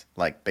songs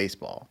like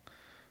baseball,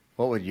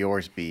 what would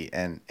yours be?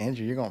 And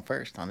Andrew, you're going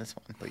first on this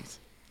one, please.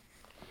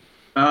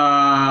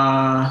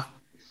 Oh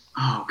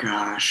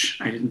gosh,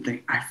 I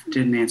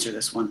didn't answer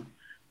this one.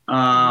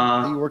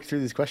 You work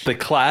through these questions. The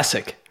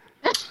classic.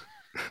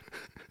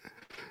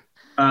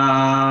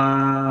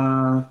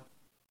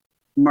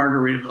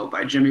 Margaritaville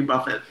by Jimmy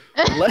Buffett.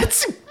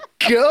 Let's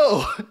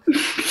go.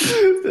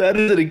 That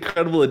is an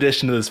incredible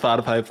addition to the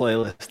Spotify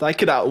playlist. I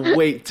cannot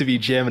wait to be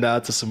jamming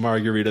out to some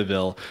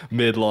Margaritaville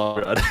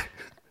mid-long run.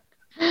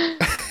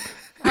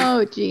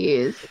 Oh,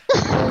 geez.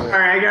 All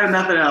right, I got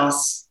nothing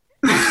else.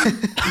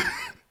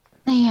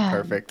 Man.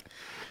 Perfect.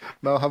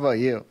 Mo, how about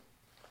you?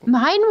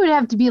 Mine would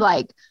have to be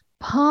like,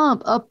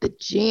 pump up the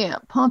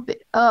jam, pump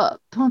it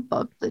up, pump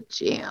up the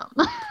jam.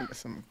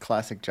 Some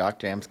classic jock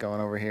jams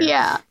going over here.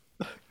 Yeah.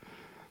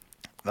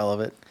 I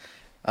love it.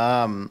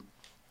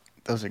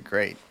 Those are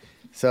great.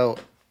 So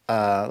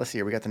let's see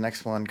here. We got the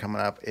next one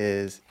coming up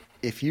is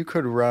if you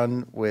could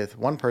run with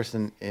one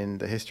person in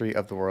the history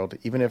of the world,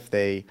 even if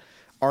they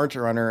aren't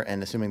a runner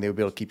and assuming they would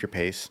be able to keep your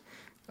pace,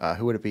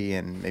 who would it be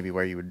and maybe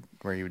where you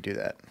would do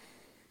that?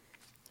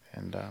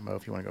 And Mo,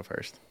 if you want to go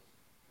first.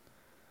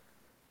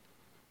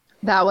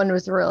 That one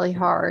was really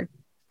hard.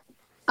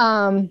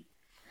 I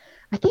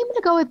think I'm going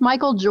to go with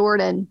Michael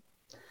Jordan.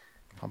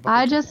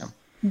 I just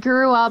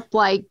grew up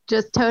like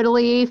just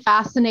totally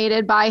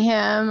fascinated by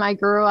him. I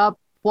grew up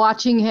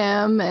watching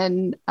him,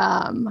 and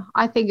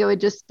I think it would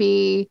just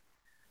be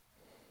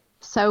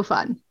so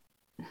fun.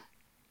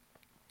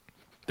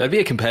 That'd be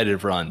a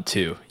competitive run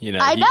too. You know,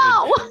 I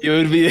know. It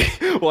would be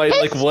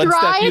like one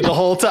step you the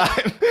whole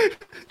time.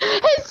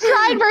 His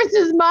stride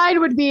versus mine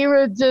would be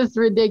just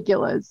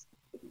ridiculous.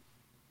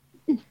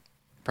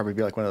 Probably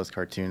be like one of those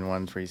cartoon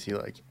ones where you see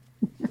like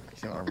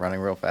someone running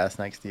real fast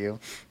next to you.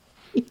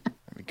 Yeah.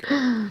 That'd be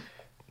great.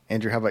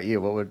 Andrew, how about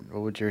you? What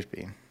would yours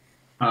be?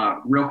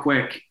 Real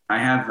quick, I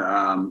have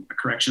a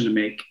correction to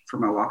make for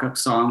my walk-up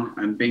song.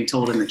 I'm being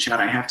told in the chat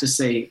I have to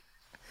say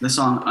the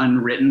song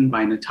 "Unwritten"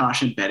 by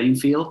Natasha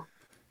Bedingfield.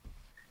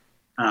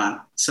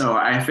 So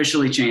I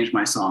officially changed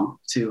my song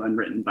to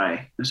 "Unwritten"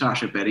 by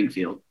Natasha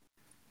Bedingfield.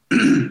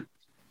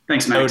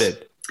 Thanks, Max.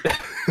 Noted.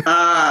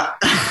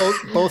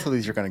 Both of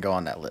these are going to go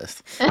on that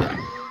list.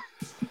 If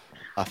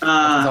it's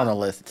on the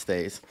list, it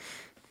stays.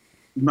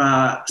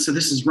 So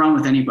this is Run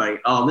With Anybody.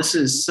 This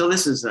is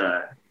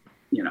a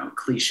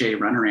cliche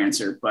runner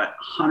answer, but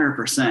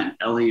 100%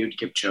 Eliud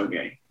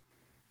Kipchoge.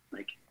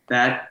 Like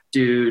that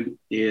dude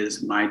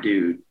is my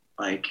dude.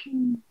 Like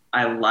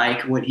I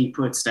like what he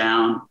puts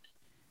down.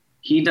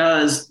 He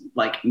does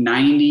like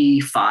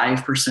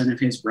 95% of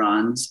his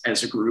runs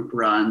as a group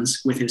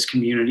runs with his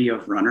community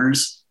of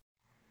runners,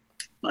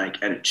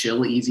 like at a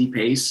chill, easy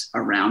pace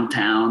around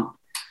town.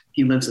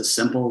 He lives a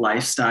simple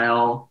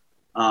lifestyle.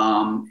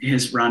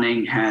 His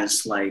running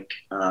has like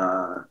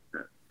an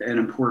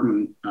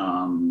important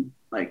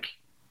like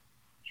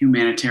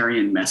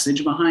humanitarian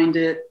message behind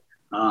it.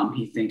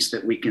 He thinks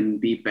that we can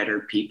be better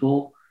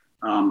people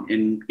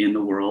in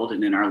the world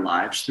and in our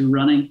lives through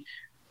running.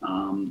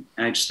 And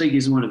I just think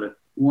he's one of the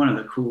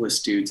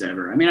coolest dudes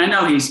ever. I mean, I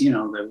know he's,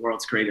 the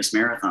world's greatest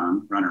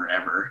marathon runner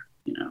ever,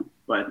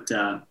 but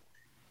I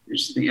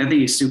think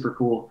he's super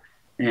cool.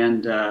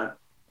 And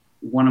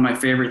one of my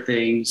favorite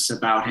things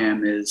about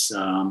him is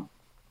the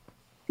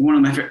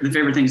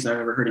favorite things I've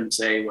ever heard him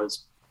say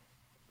was,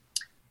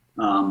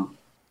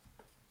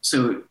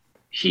 so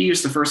he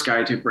was the first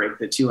guy to break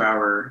the 2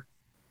 hour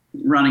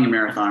running a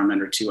marathon in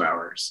under 2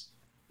 hours.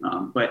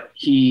 But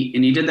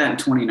he did that in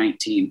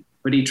 2019,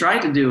 but he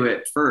tried to do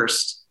it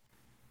first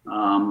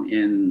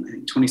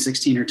in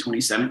 2016 or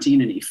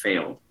 2017, and he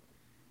failed.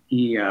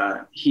 He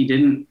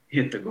didn't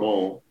hit the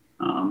goal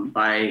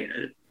by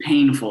a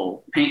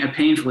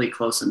painfully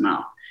close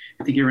amount.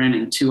 I think he ran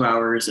in 2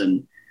 hours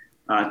and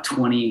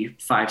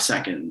 25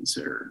 seconds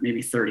or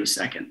maybe 30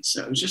 seconds.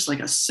 So it was just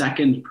like a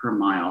second per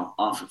mile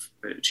off of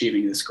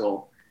achieving this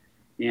goal.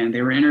 And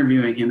they were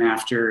interviewing him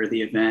after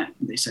the event.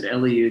 They said,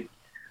 Eliud,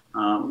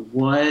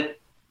 what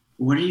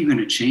are you going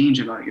to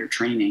change about your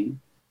training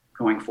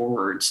going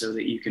forward so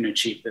that you can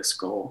achieve this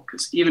goal?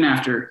 Because even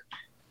after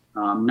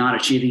not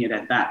achieving it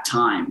at that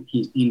time,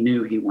 he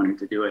knew he wanted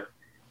to do it.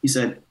 He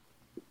said,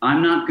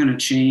 I'm not going to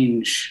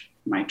change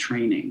my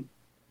training.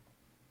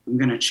 I'm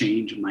going to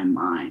change my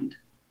mind.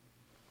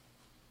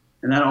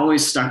 And that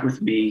always stuck with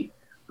me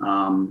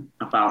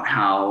about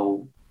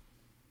how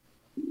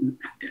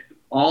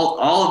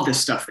all of this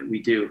stuff that we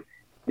do,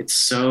 it's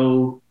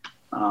so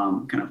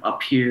kind of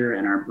up here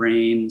in our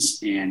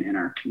brains and in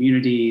our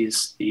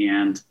communities.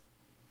 And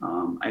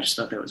I just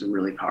thought that was a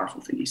really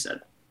powerful thing he said.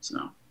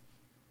 So.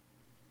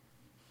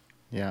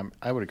 Yeah,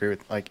 I would agree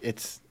with, like,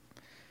 it's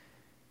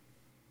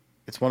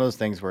one of those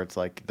things where it's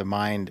like the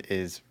mind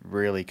is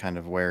really kind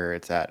of where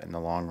it's at in the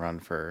long run,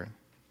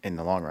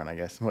 I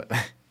guess.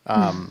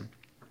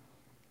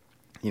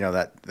 You know,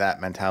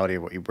 that mentality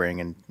of what you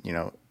bring, and, you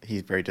know,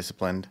 he's very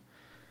disciplined,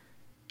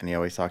 and he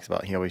always talks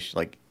about, like you were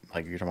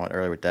talking about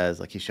earlier with Des,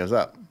 like he shows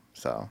up.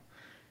 So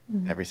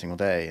every single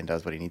day and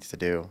does what he needs to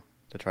do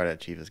to try to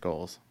achieve his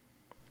goals.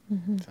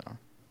 Mm-hmm. So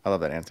I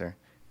love that answer.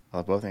 I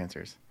love both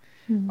answers.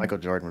 Mm-hmm. Michael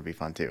Jordan would be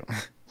fun too.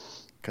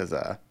 Cause,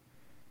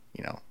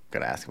 you know,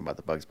 gotta ask him about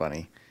the Bugs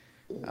Bunny,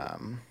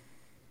 and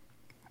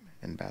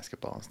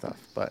basketball and stuff,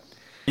 but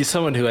he's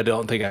someone who I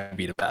don't think I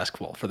beat at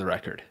basketball, for the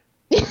record.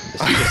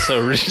 Just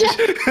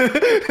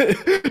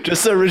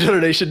so Original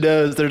Nation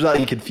knows there's not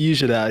any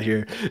confusion out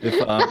here. If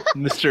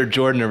Mr.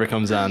 Jordan ever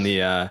comes on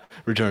the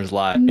Returns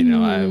Live, you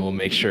know, I will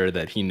make sure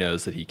that he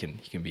knows that he can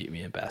beat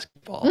me in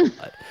basketball.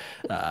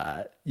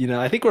 But you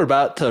know, I think we're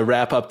about to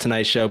wrap up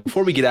tonight's show.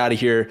 Before we get out of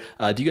here,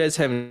 do you guys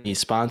have any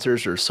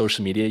sponsors or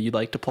social media you'd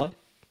like to plug?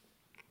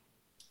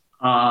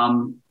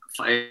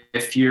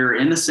 If you're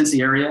in the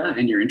Cincy area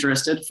and you're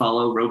interested,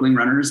 follow Roebling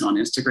Runners on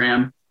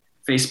Instagram,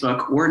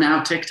 Facebook, or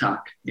now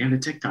TikTok. They have a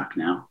TikTok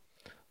now.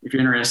 If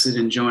you're interested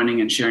in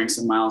joining and sharing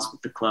some miles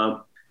with the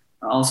club.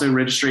 Also,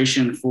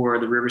 registration for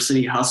the River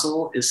City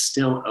Hustle is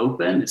still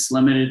open. It's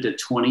limited to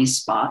 20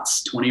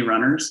 spots, 20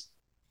 runners.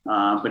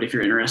 But if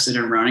you're interested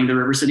in running the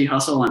River City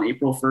Hustle on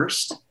April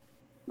 1st,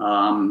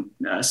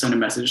 send a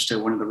message to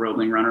one of the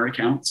Roebling Runner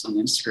accounts on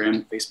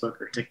Instagram, Facebook,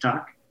 or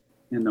TikTok,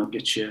 and they'll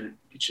get you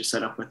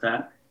set up with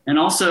that. And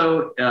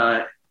also,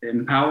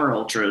 Empower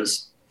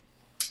Ultras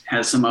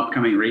has some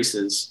upcoming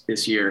races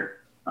this year.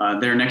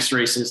 Their next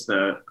race is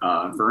the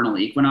Vernal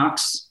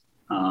Equinox,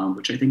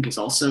 which I think is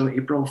also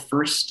April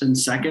 1st and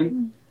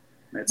 2nd.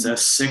 It's a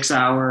 6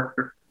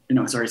 hour,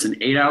 it's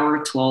an 8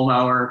 hour, 12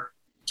 hour,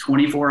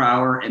 24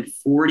 hour, and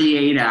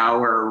 48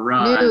 hour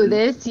run. New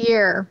this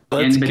year.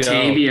 In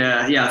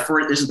Batavia. Yeah,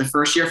 this is the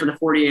first year for the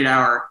 48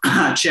 hour.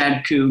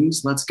 Chad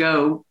Coombs, let's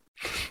go.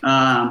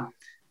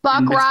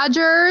 Buck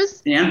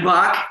Rogers. And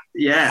Buck,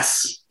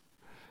 yes.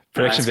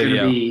 Production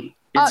video.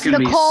 It's going to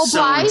be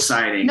so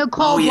exciting.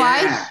 Nicole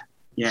Blythe.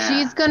 Yeah.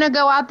 She's going to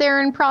go out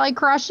there and probably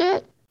crush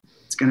it.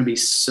 It's going to be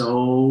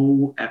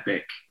so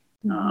epic.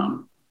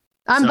 I'm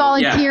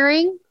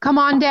volunteering. Yeah. Come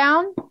on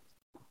down.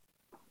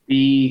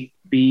 Be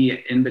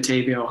in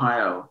Batavia,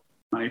 Ohio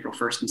on April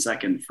 1st and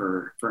 2nd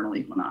for Vernal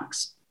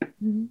Equinox.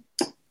 Mm-hmm.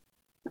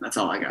 That's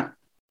all I got.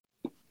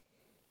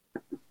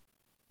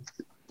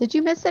 Did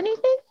you miss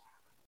anything?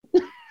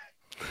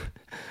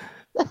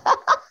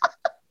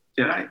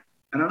 Did I?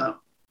 I don't know.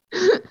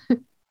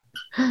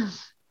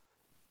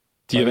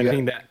 Do you have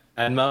anything to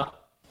add, Mo?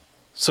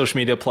 Social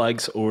media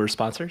plugs or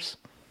sponsors?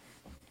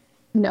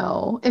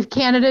 No. If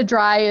Canada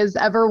Dry is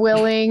ever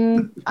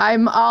willing,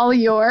 I'm all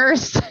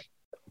yours.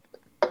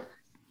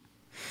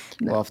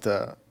 We'll have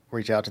to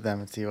reach out to them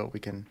and see what we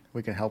can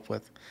help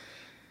with.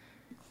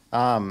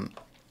 Let's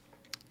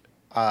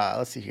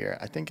see here.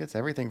 I think it's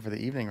everything for the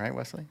evening, right,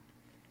 Wesley?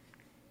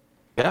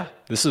 Yeah,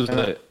 this is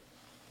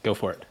go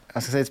for it. I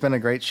was gonna say, it's been a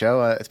great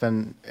show. It's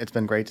been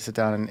great to sit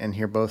down and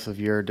hear both of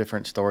your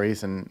different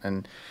stories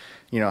and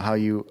you know how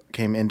you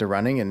came into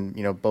running, and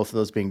you know both of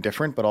those being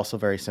different but also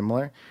very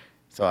similar.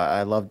 So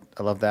I love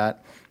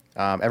that.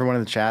 Everyone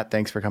in the chat,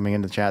 thanks for coming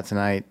into the chat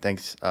tonight.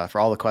 Thanks for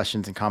all the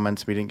questions and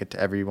comments. We didn't get to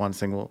every one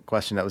single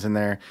question that was in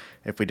there.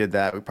 If we did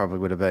that, we probably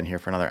would have been here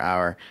for another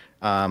hour.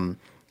 So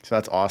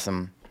that's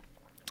awesome.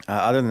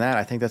 Other than that,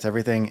 I think that's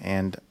everything,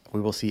 and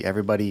we will see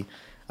everybody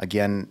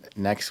again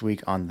next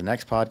week on the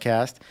next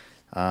podcast.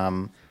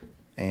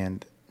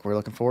 And we're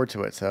looking forward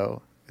to it.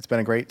 So it's been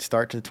a great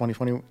start to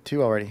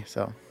 2022 already.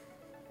 So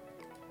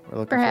we're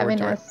looking forward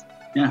to it.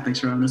 Yeah, thanks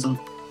for having us on.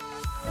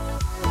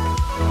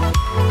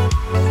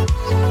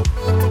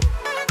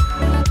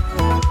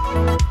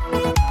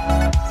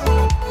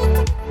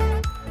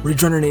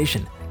 Ridge Runner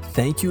Nation,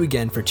 thank you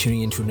again for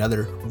tuning into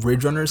another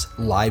Ridge Runners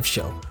live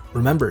show.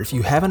 Remember, if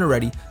you haven't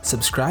already,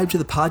 subscribe to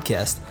the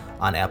podcast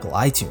on Apple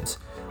iTunes.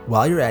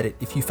 While you're at it,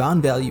 if you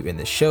found value in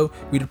this show,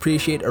 we'd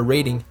appreciate a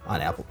rating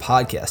on Apple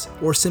Podcasts,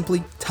 or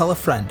simply tell a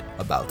friend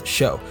about the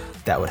show.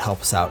 That would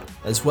help us out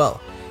as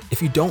well.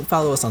 If you don't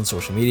follow us on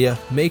social media,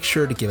 make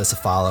sure to give us a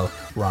follow.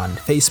 We're on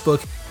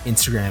Facebook,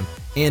 Instagram,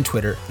 and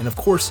Twitter. And of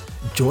course,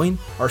 join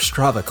our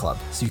Strava club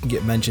so you can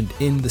get mentioned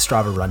in the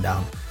Strava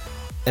rundown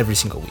every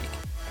single week.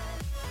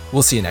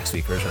 We'll see you next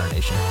week, Ridge Runner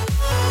Nation.